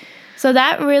talking. So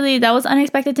that was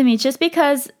unexpected to me, just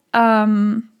because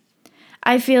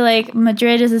I feel like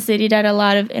Madrid is a city that a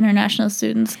lot of international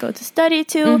students go to study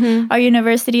to. Our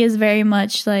university is very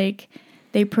much like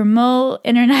they promote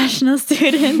international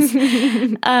students.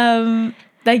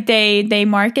 Like they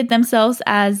market themselves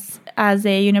as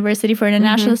a university for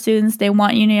international students. They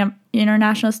want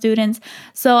international students.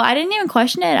 So I didn't even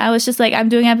question it. I was just like, I'm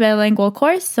doing a bilingual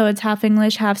course, so it's half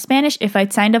English, half Spanish. If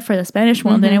I'd signed up for the Spanish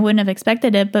one, then I wouldn't have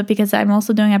expected it. But because I'm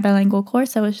also doing a bilingual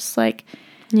course, I was just like,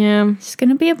 it's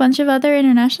gonna be a bunch of other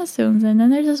international students, and then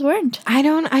there just weren't.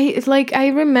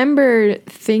 I remember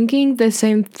thinking the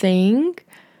same thing,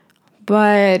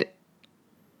 but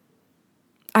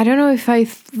I don't know if I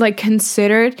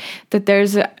considered that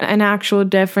there's an actual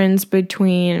difference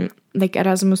between like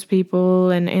Erasmus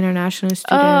people and international students.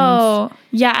 Oh,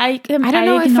 yeah, I don't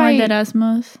know if I ignored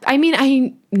Erasmus. I mean,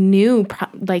 I knew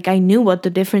what the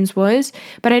difference was,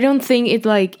 but I don't think it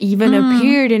like even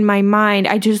appeared in my mind.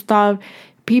 I just thought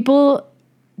people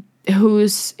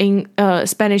whose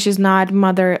Spanish is not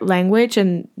mother language,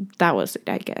 and that was it,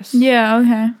 I guess. Yeah,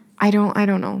 okay. I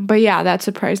don't know, but yeah, that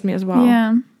surprised me as well.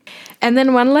 Yeah. And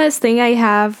then one last thing I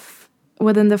have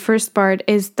within the first part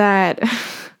is that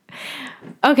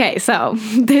okay, so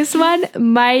this one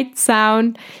might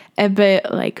sound a bit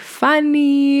like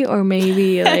funny or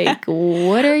maybe like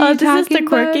what are you talking about? This is the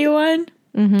quirky one?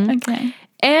 Okay.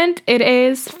 And it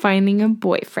is finding a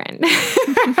boyfriend.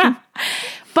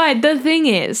 But the thing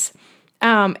is,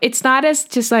 it's not as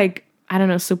just like, I don't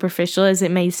know, superficial as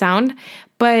it may sound,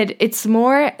 but it's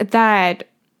more that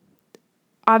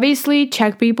obviously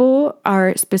Czech people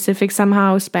are specific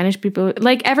somehow, Spanish people,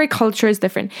 like every culture is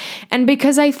different. And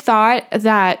because I thought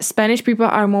that Spanish people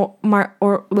are more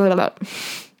are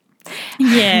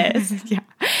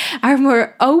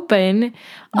more open,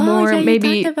 more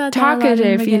maybe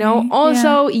talkative, you know.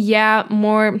 Also,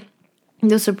 more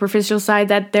the superficial side,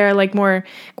 that they're like more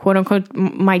quote unquote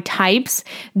my types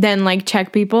than like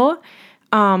Czech people.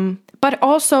 But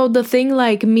also the thing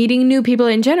like meeting new people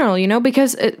in general, you know,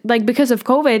 because of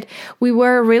COVID, we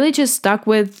were really just stuck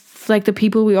with like the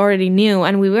people we already knew,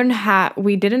 and we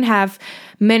didn't have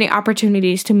many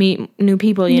opportunities to meet new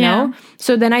people, you know.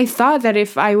 So then I thought that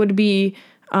if I would be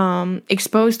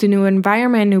exposed to new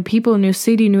environment, new people, new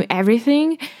city, new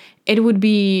everything, it would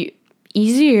be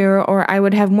easier, or I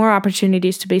would have more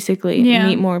opportunities to basically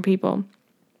meet more people.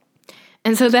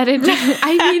 And so that I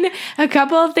mean, a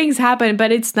couple of things happen,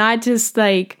 but it's not just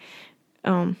like,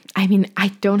 I mean, I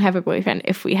don't have a boyfriend,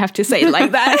 if we have to say it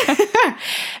like that.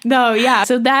 No, yeah.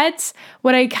 So that's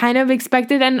what I kind of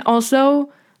expected. And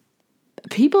also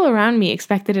people around me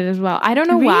expected it as well. I don't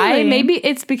know why. Maybe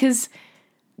it's because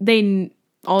they knew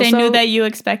that you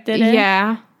expected it.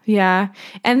 Yeah.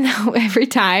 And every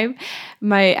time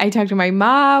I talk to my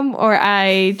mom, or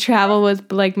I travel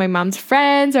with like my mom's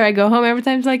friends, or I go home, every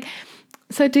time it's like,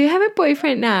 so do you have a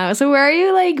boyfriend now? So where are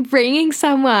you like bringing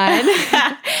someone?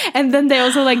 And then they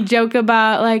also like joke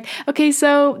about like, okay,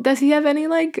 so does he have any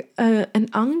like an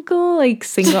uncle, like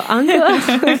single uncle?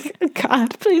 Like,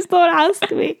 God, please don't ask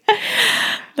me.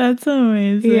 That's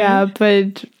amazing. Yeah,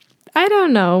 but I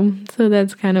don't know. So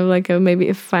that's kind of like maybe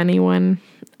a funny one.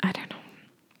 I don't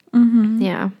know.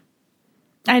 Yeah.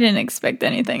 I didn't expect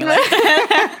anything like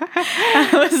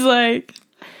that. I was like,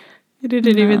 you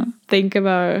didn't even think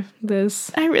about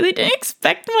this. I really didn't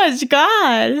expect much.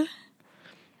 God.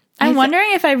 I'm wondering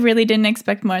if I really didn't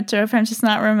expect much, or if I'm just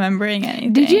not remembering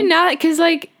anything. Did you not? Because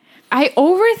like I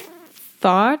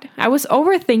was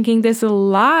overthinking this a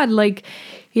lot. Like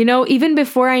you know, even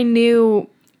before I knew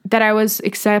that I was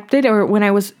accepted, or when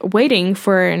I was waiting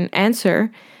for an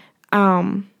answer,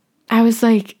 I was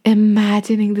like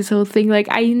imagining this whole thing. Like,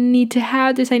 I need to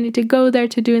have this. I need to go there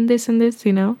to doing this and this,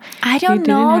 you know? I don't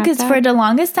know, because for the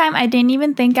longest time, I didn't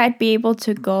even think I'd be able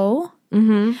to go.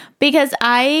 Mm-hmm. Because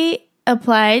I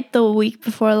applied the week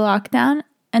before lockdown,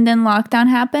 and then lockdown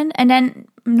happened, and then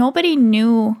nobody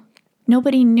knew.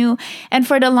 And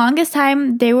for the longest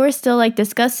time, they were still like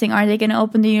discussing, are they going to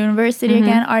open the university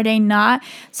again? Are they not?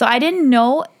 So I didn't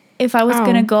know if I was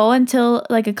going to go until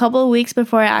like a couple of weeks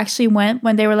before I actually went,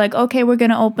 when they were like, okay, we're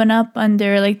going to open up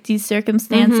under like these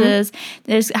circumstances.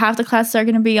 There's half the classes are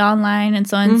going to be online and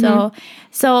so on.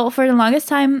 So for the longest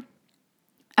time,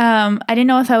 I didn't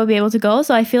know if I would be able to go.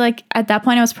 So I feel like at that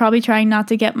point I was probably trying not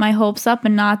to get my hopes up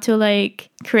and not to like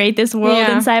create this world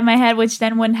inside my head, which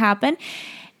then wouldn't happen.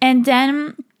 And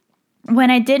then when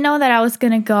I did know that I was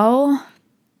going to go,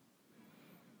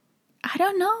 I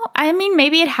don't know. I mean,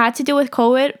 maybe it had to do with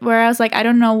COVID, where I was like, I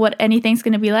don't know what anything's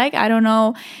going to be like. I don't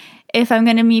know if I'm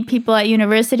going to meet people at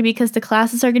university because the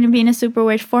classes are going to be in a super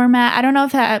weird format. I don't know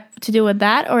if it had to do with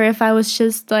that, or if I was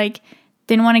just like,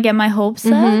 didn't want to get my hopes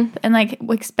up and like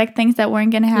expect things that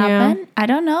weren't going to happen. Yeah. I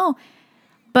don't know.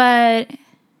 But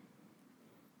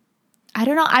I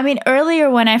don't know. I mean, earlier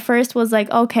when I first was like,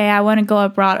 okay, I want to go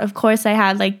abroad, of course I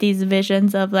had like these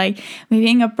visions of like me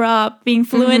being abroad, being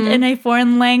fluent in a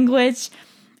foreign language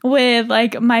with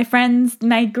like my friends,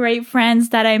 my great friends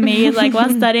that I made like while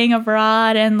studying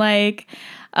abroad, and like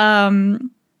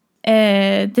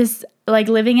this like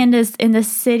living in this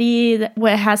city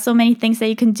where it has so many things that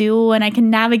you can do, and I can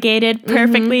navigate it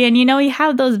perfectly. And you know, you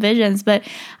have those visions. But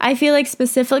I feel like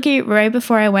specifically right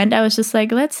before I went, I was just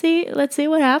like, let's see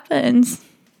what happens.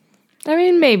 I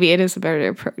mean, maybe it is a better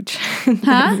approach.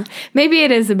 Huh? Maybe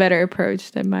it is a better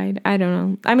approach than mine. I don't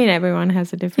know. I mean, everyone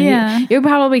has a different. Yeah. You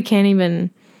probably can't even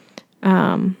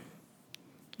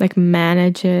like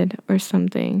manage it or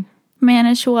something.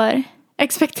 Manage what?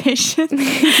 Expectation.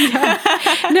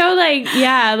 No,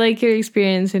 like your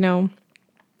experience, you know.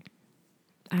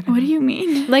 What do you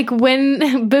mean? Like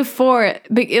before,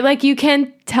 like you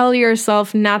can't tell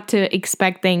yourself not to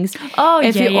expect things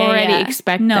if you already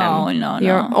expect them.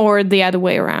 No. Or the other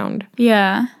way around.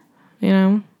 Yeah. You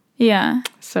know? Yeah.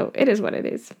 So it is what it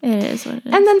is. It is what it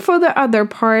is. And then for the other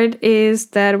part is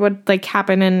that what like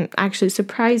happened and actually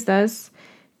surprised us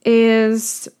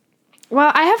is... Well,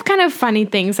 I have kind of funny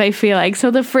things, I feel like.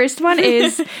 So the first one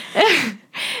is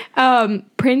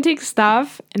printing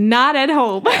stuff not at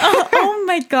home. Oh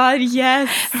my God, yes.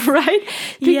 Right?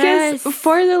 Because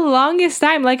for the longest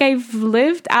time, like I've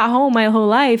lived at home my whole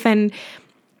life, and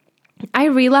I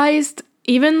realized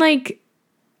even like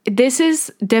this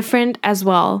is different as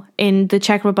well in the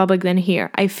Czech Republic than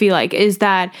here, I feel like, is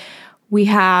that we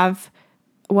have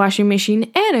washing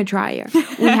machine and a dryer.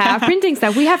 We have printing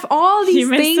stuff. We have all these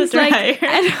things like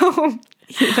at home,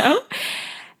 you know?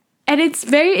 And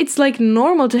it's like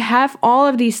normal to have all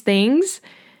of these things.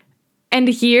 And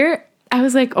here I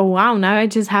was like, oh wow, now I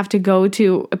just have to go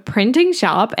to a printing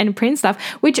shop and print stuff,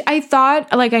 which I thought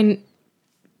like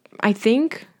I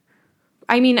think,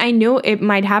 I mean, I know it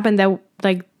might happen that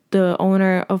like the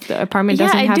owner of the apartment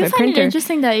doesn't have a printer. I do find it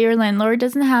interesting that your landlord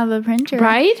doesn't have a printer.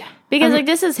 Right? Because like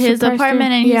this is his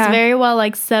apartment and he's very well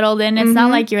like settled in. It's not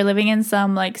like you're living in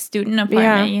some like student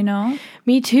apartment, you know?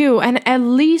 Me too. And at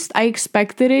least I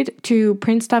expected it to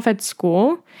print stuff at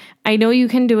school. I know you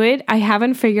can do it. I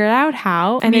haven't figured out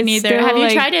how. And me neither. Have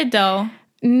you tried it though?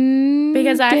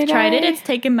 Because I've tried it. It's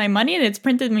taken my money and it's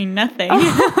printed me nothing.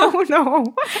 Oh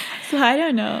no. So I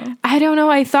don't know.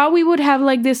 I thought we would have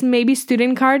like this maybe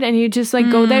student card and you just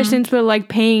like go there, since we're like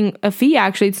paying a fee.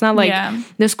 Actually, it's not like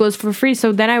this goes for free.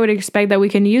 So then I would expect that we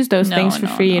can use those things for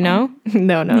free, you know?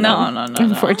 No.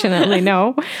 Unfortunately,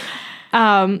 no.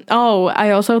 I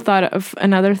also thought of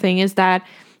another thing is that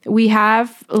we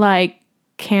have like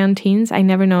canteens. I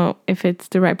never know if it's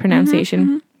the right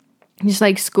pronunciation. Just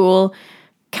like school,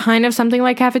 kind of something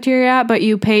like cafeteria, but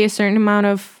you pay a certain amount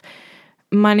of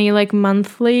money like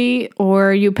monthly,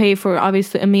 or you pay for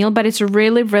obviously a meal, but it's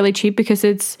really, really cheap because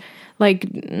it's like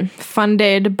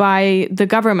funded by the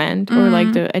government or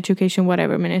like the education,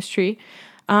 whatever ministry.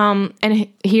 And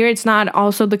here it's not.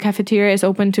 Also, the cafeteria is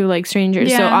open to like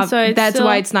strangers. Yeah, so that's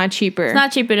why it's not cheaper. It's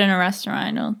not cheaper than a restaurant.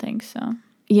 I don't think so.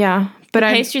 Yeah. But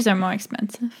pastries are more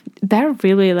expensive. They're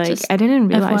really like, just I didn't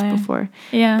realize before.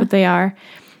 Yeah. But they are.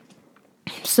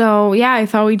 So, yeah, I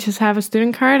thought we'd just have a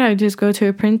student card. I'd just go to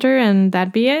a printer and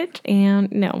that'd be it. And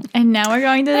no. And now we're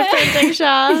going to the printing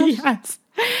shop. Yes.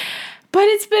 But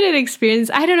it's been an experience.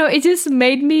 I don't know. It just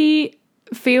made me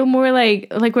feel more like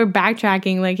we're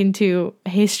backtracking like into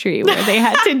history where they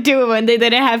had to do it when they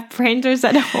didn't have printers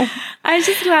at home. I'm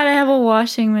just glad I have a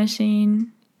washing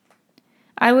machine.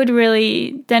 I would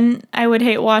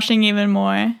hate washing even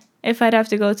more if I'd have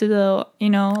to go to the,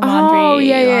 laundry. Oh,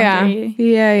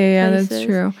 yeah. That's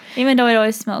true. Even though it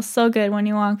always smells so good when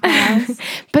you walk past.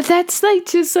 But that's like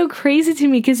just so crazy to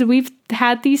me because we've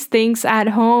had these things at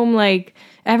home like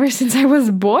ever since I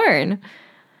was born.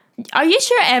 Are you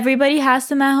sure everybody has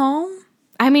them at home?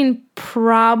 I mean,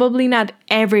 probably not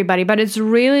everybody, but it's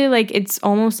really like it's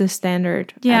almost a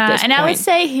standard. Yeah, at this and point. I would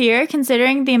say here,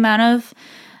 considering the amount of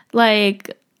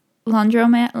like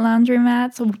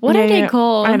laundromats, what are they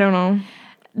called? I don't know.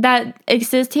 That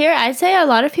exist here, I'd say a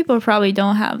lot of people probably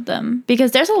don't have them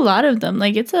because there's a lot of them.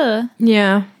 Like it's a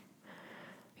yeah.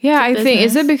 I think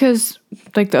is it because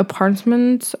like the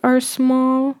apartments are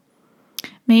small?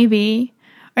 Maybe.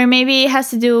 Or maybe it has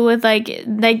to do with like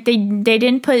they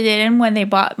didn't put it in when they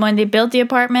built the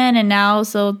apartment, and now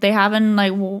so they haven't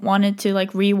like wanted to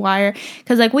like rewire,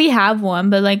 because like we have one,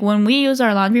 but like when we use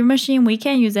our laundry machine we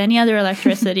can't use any other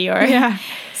electricity or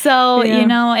so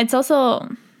it's also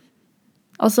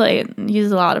it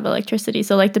uses a lot of electricity,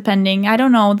 so like depending, I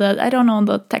don't know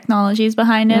the technologies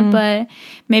behind it, but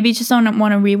maybe you just don't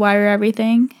want to rewire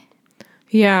everything.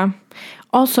 Yeah.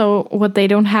 Also, what they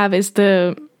don't have is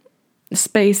the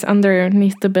space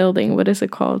underneath the building. What is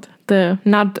it called?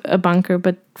 Not a bunker,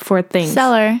 but for things.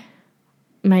 Cellar.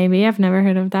 Maybe. I've never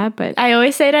heard of that, but I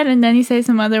always say that and then you say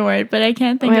some other word, but I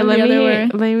can't think of the other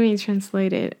word. Let me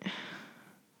translate it.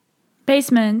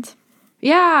 Basement.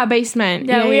 Yeah, basement.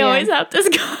 Yeah, we always have this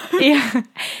guy. Yeah.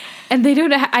 And they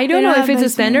don't I don't know if it's a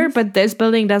standard, but this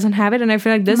building doesn't have it, and I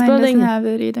feel like this building doesn't have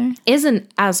it either. Isn't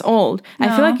as old. No.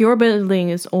 I feel like your building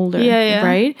is older,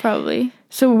 right? Probably.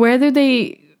 So where do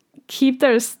they keep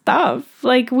their stuff?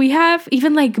 Like we have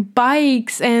even like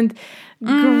bikes and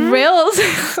grills,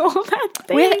 all that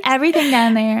thing. We have everything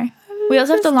down there. We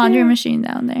also have the laundry machine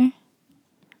down there.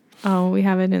 Oh, we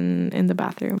have it in the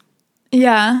bathroom.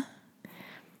 Yeah.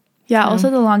 Yeah, also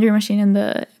the laundry machine in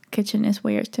the kitchen is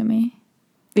weird to me.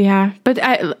 Yeah, but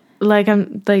I'm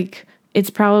like it's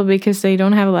probably because they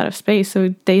don't have a lot of space,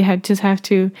 so they just have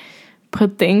to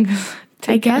put things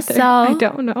together. I guess so. I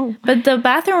don't know. But the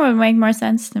bathroom would make more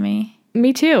sense to me.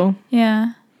 Me too.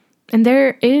 Yeah. And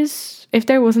if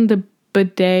there wasn't the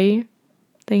bidet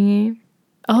thingy.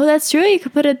 Oh, that's true. You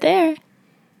could put it there.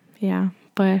 Yeah,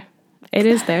 but it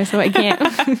is there, so I can't.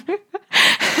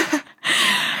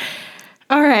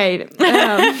 All right.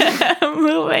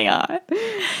 Moving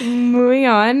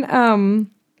on.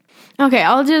 Okay,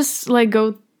 I'll just like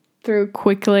go through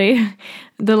quickly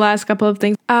the last couple of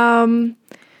things. Well,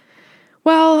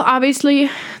 obviously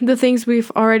the things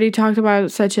we've already talked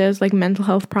about, such as like mental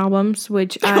health problems,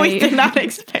 which we did not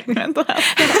expect mental health.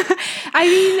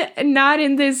 I mean, not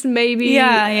in this maybe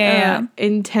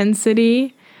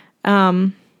intensity.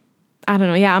 I don't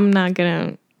know. Yeah, I'm not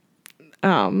gonna.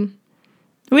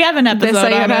 We have an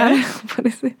episode on it. What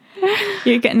is it?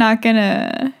 You're not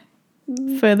gonna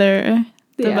further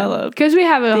develop. Because we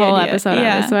have a whole episode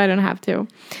on it, so I don't have to.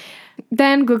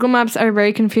 Then Google Maps are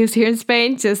very confused here in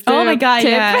Spain. Oh my god,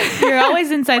 yeah. You're always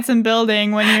inside some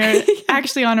building when you're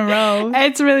actually on a road.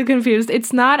 It's really confused.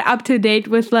 It's not up to date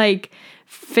with like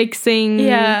fixing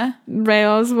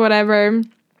rails, whatever.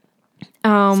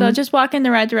 So just walk in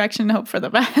the right direction and hope for the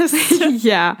best.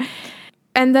 Yeah.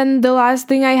 And then the last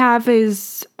thing I have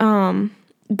is how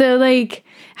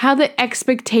the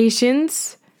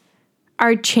expectations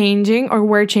are changing or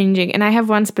were changing. And I have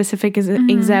one specific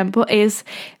example is,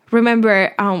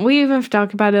 remember, we even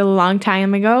talked about it a long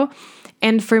time ago.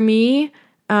 And for me,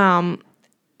 when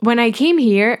I came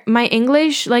here, my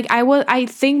English, I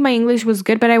think my English was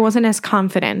good, but I wasn't as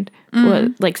confident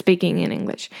like speaking in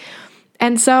English.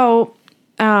 And so,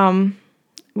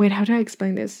 wait, how do I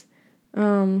explain this?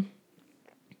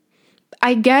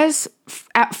 I guess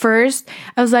at first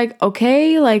I was like,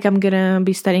 okay, like I'm gonna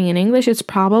be studying in English. It's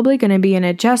probably gonna be an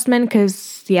adjustment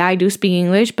because, I do speak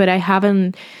English, but I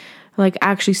haven't like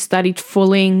actually studied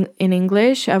fully in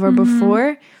English ever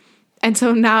before. And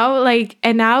so now,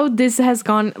 now this has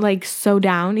gone like so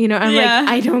down, I'm like,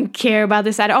 I don't care about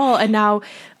this at all. And now,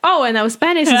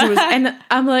 Spanish is, and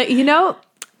I'm like,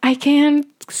 I can't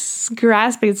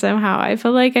grasp it somehow. I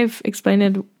feel like I've explained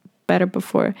it better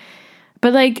before.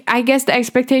 But, I guess the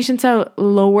expectations are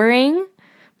lowering,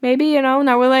 maybe,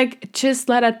 now we're like, just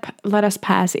let us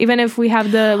pass. Even if we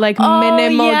have the,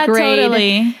 minimal grade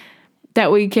totally.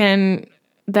 that we can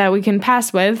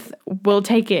pass with, we'll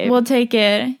take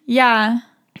it. Yeah.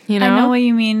 I know what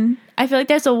you mean. I feel like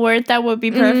there's a word that would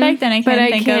be perfect, and I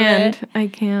can't think of it. I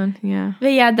can, yeah.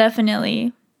 But yeah,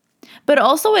 definitely. But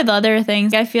also with other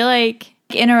things, I feel like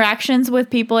interactions with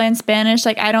people in Spanish,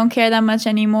 like I don't care that much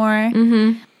anymore.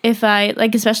 If I,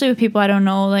 like, especially with people I don't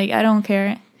know, like I don't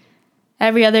care.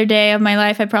 Every other day of my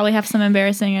life, I probably have some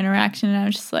embarrassing interaction, and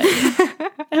I'm just like,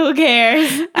 who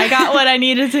cares? I got what I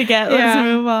needed to get. Let's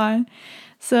move on.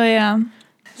 So, yeah.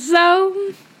 So,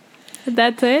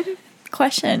 that's it.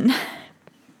 Question.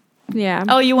 Yeah.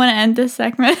 Oh, you want to end this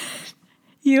segment?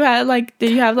 You had, like,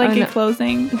 did you have, like, a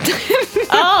closing?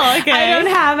 Oh, okay. I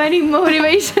don't have any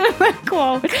motivational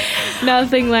quote.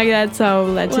 Nothing like that. So,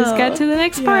 let's just get to the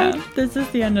next part. This is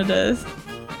the end of this.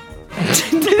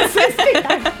 This is the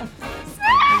end of this.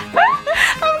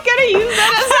 I'm gonna use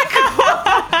that as a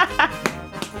quote.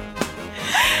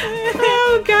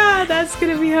 Oh god, that's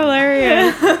gonna be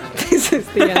hilarious. This is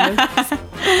the end of this.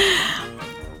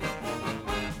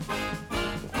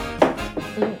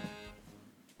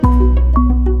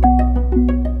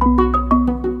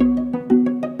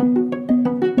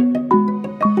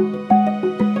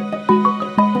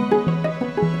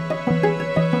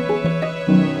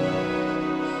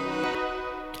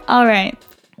 All right.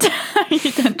 Are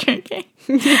you done drinking?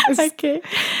 Yes. Okay.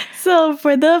 So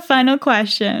for the final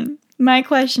question, my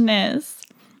question is,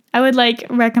 I would like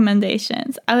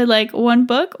recommendations. I would like one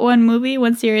book, one movie,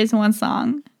 one series, one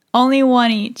song. Only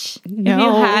one each. No. If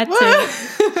you had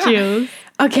to choose.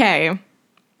 Okay.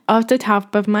 Off the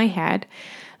top of my head,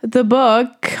 the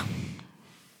book.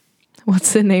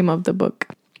 What's the name of the book?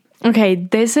 Okay,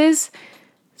 this is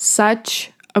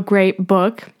such a great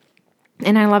book.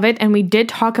 And I love it. And we did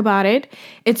talk about it.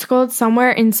 It's called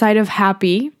Somewhere Inside of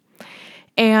Happy.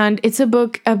 And it's a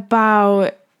book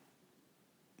about,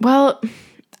 well,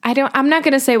 I'm not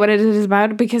going to say what it is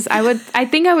about because I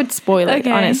think I would spoil it,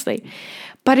 honestly.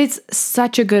 But it's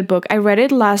such a good book. I read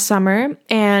it last summer,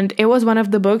 and it was one of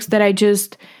the books that I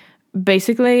just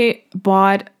basically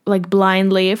bought like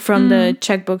blindly from the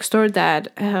Czech bookstore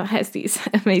that has these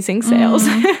amazing sales.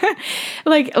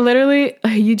 Like literally a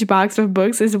huge box of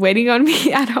books is waiting on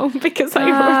me at home because I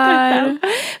wrote it down.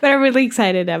 But I'm really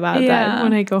excited about that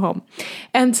when I go home.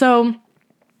 And so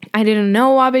I didn't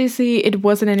know, obviously, it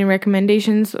wasn't any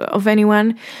recommendations of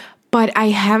anyone, but I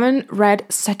haven't read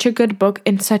such a good book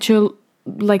in such a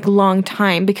like long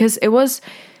time because it was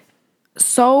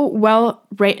so well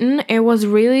written. It was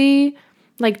really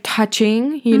like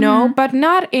touching, you know, but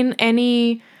not in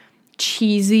any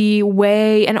cheesy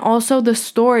way. And also the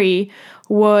story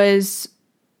was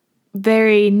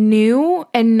very new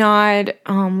and not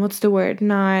what's the word?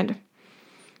 Not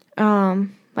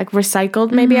like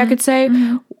recycled, maybe I could say,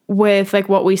 with like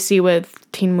what we see with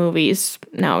teen movies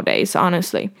nowadays,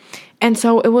 honestly. And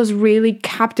so it was really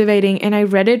captivating, and I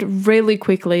read it really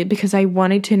quickly because I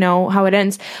wanted to know how it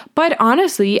ends. But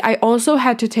honestly, I also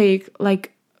had to take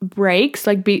like breaks,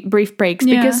 like brief breaks,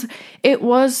 because it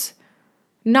was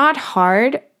not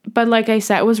hard, but like I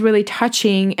said, it was really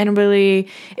touching and really,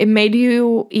 it made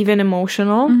you even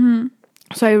emotional.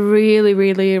 So I really,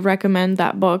 really recommend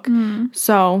that book.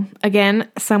 So again,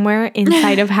 Somewhere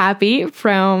Inside of Happy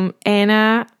from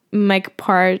Anna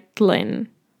McPartlin.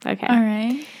 Okay. All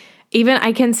right. Even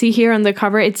I can see here on the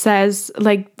cover, it says,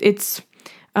 like, it's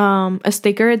a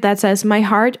sticker that says, "My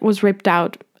heart was ripped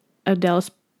out." Adele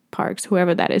Sparks,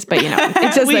 whoever that is. But, you know,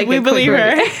 it's just we believe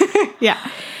her. Yeah.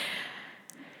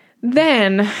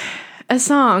 Then a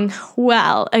song.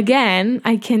 Well, again,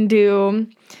 I can do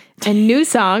a new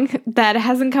song that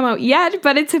hasn't come out yet,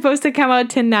 but it's supposed to come out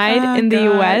tonight in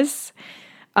the US.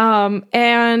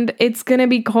 And it's going to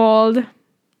be called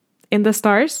In the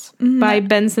Stars by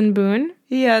Benson Boone.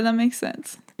 Yeah, that makes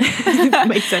sense. That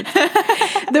makes sense.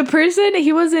 The person,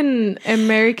 he was in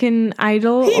American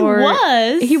Idol.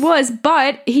 He was,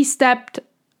 but he stepped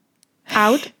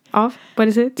out of, what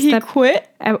is it? He quit?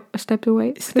 Stepped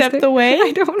away? Stepped away?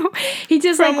 I don't know. He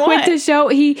just From like quit what? the show.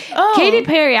 Katy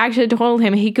Perry actually told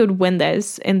him he could win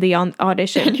this in the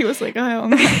audition. And he was like, oh.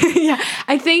 Yeah.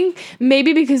 I think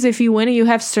maybe because if you win, you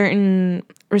have certain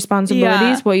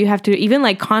responsibilities, what you have to, even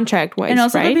like contract wise, and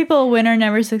also right? the people who win are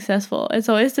never successful. It's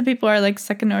always the people who are like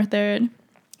second or third.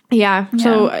 Yeah.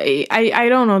 So I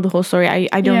don't know the whole story.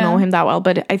 I don't know him that well,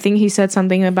 but I think he said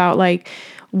something about like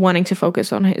wanting to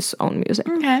focus on his own music.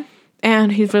 Okay.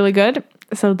 And he's really good.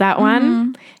 So that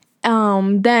one.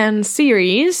 Then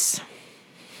series.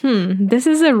 This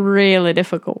is a really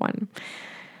difficult one.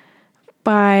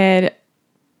 But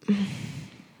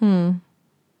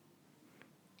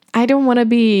I don't want to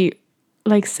be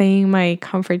like saying my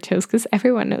comfort shows because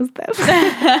everyone knows them.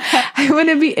 I want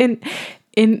to be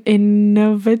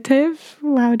innovative.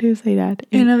 How do you say that?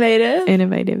 Innovative?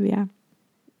 Innovative, yeah.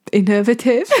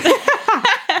 Innovative.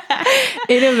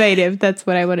 Innovative. That's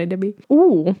what I wanted to be.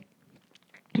 Ooh.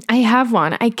 I have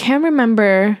one. I can't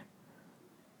remember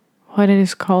what it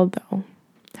is called, though.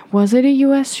 Was it a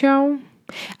U.S. show?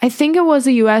 I think it was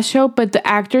a U.S. show, but the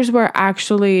actors were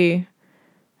actually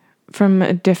from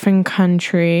a different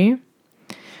country.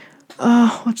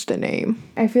 What's the name?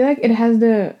 I feel like it has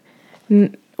the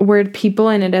word people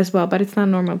in it as well, but it's not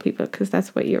Normal People because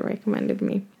that's what you recommended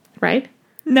me, right?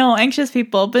 No, Anxious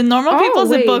People. But Normal People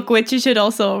is a book which you should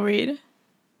also read.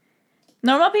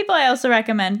 Normal People I also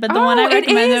recommend, but the one I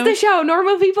recommend... it is the show,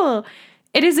 Normal People.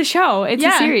 It is a show. It's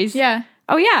a series. Yeah.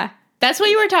 Oh, yeah. That's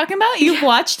what you were talking about? You've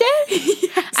watched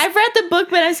it? Yes. I've read the book,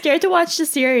 but I'm scared to watch the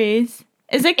series.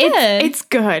 Is it good? It's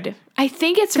good. I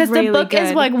think it's really good. Because the book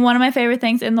is like one of my favorite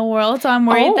things in the world, so I'm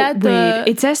worried that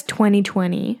it says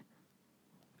 2020.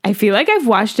 I feel like I've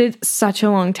watched it such a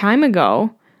long time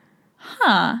ago.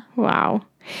 Huh. Wow.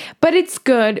 But it's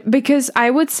good because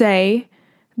I would say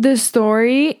the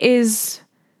story is...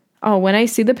 Oh, when I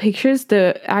see the pictures,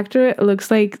 the actor looks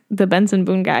like the Benson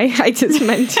Boone guy I just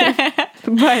mentioned.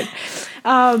 But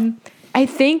I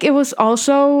think it was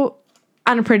also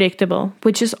unpredictable,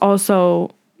 which is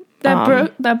also...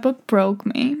 That book broke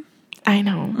me. I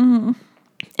know.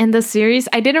 And the series,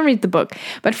 I didn't read the book,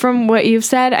 but from what you've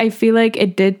said, I feel like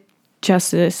it did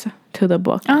justice to the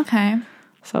book. Okay.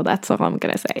 So that's all I'm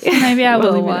going to say. So maybe I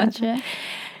will watch it.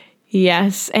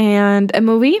 Yes. And a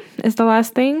movie is the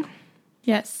last thing.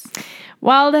 Yes.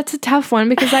 Well, that's a tough one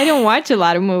because I don't watch a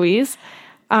lot of movies.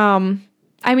 I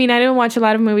mean, I don't watch a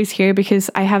lot of movies here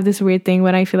because I have this weird thing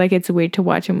when I feel like it's weird to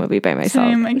watch a movie by myself.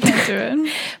 Same, I can't do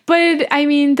it. But, I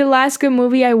mean, the last good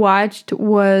movie I watched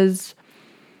was...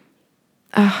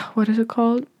 what is it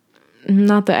called?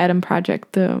 Not the Adam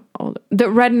Project. The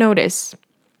Red Notice.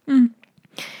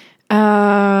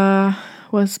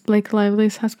 Was Blake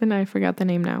Lively's husband? I forgot the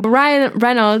name now. Ryan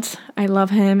Reynolds. I love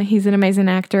him. He's an amazing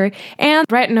actor. And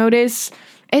Red Notice,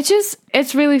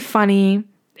 it's really funny.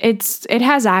 It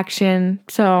has action,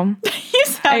 so... You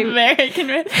sound very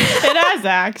convinced. It has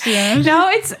action. No,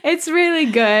 it's really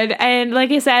good. And like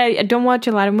I said, I don't watch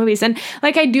a lot of movies. And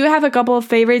like I do have a couple of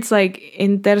favorites, like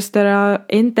Interstellar.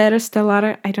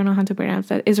 I don't know how to pronounce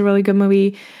that. It's a really good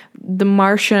movie. The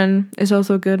Martian is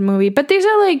also a good movie. But these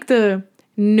are like the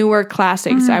newer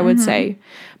classics, I would say.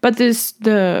 But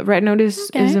the Red Notice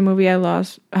is a movie I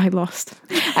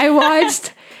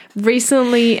watched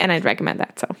recently, and I'd recommend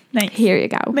that. So here you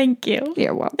go. Thank you.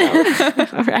 You're welcome.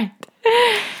 All right.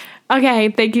 Okay,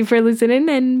 thank you for listening,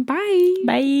 and bye.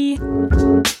 Bye.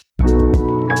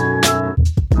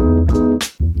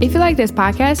 If you like this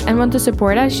podcast and want to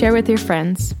support us, share with your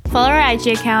friends. Follow our IG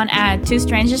account at 2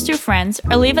 Strangers 2 Friends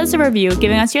or leave us a review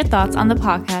giving us your thoughts on the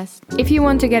podcast. If you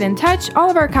want to get in touch, all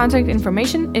of our contact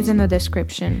information is in the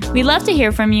description. We'd love to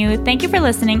hear from you. Thank you for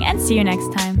listening and see you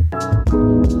next time.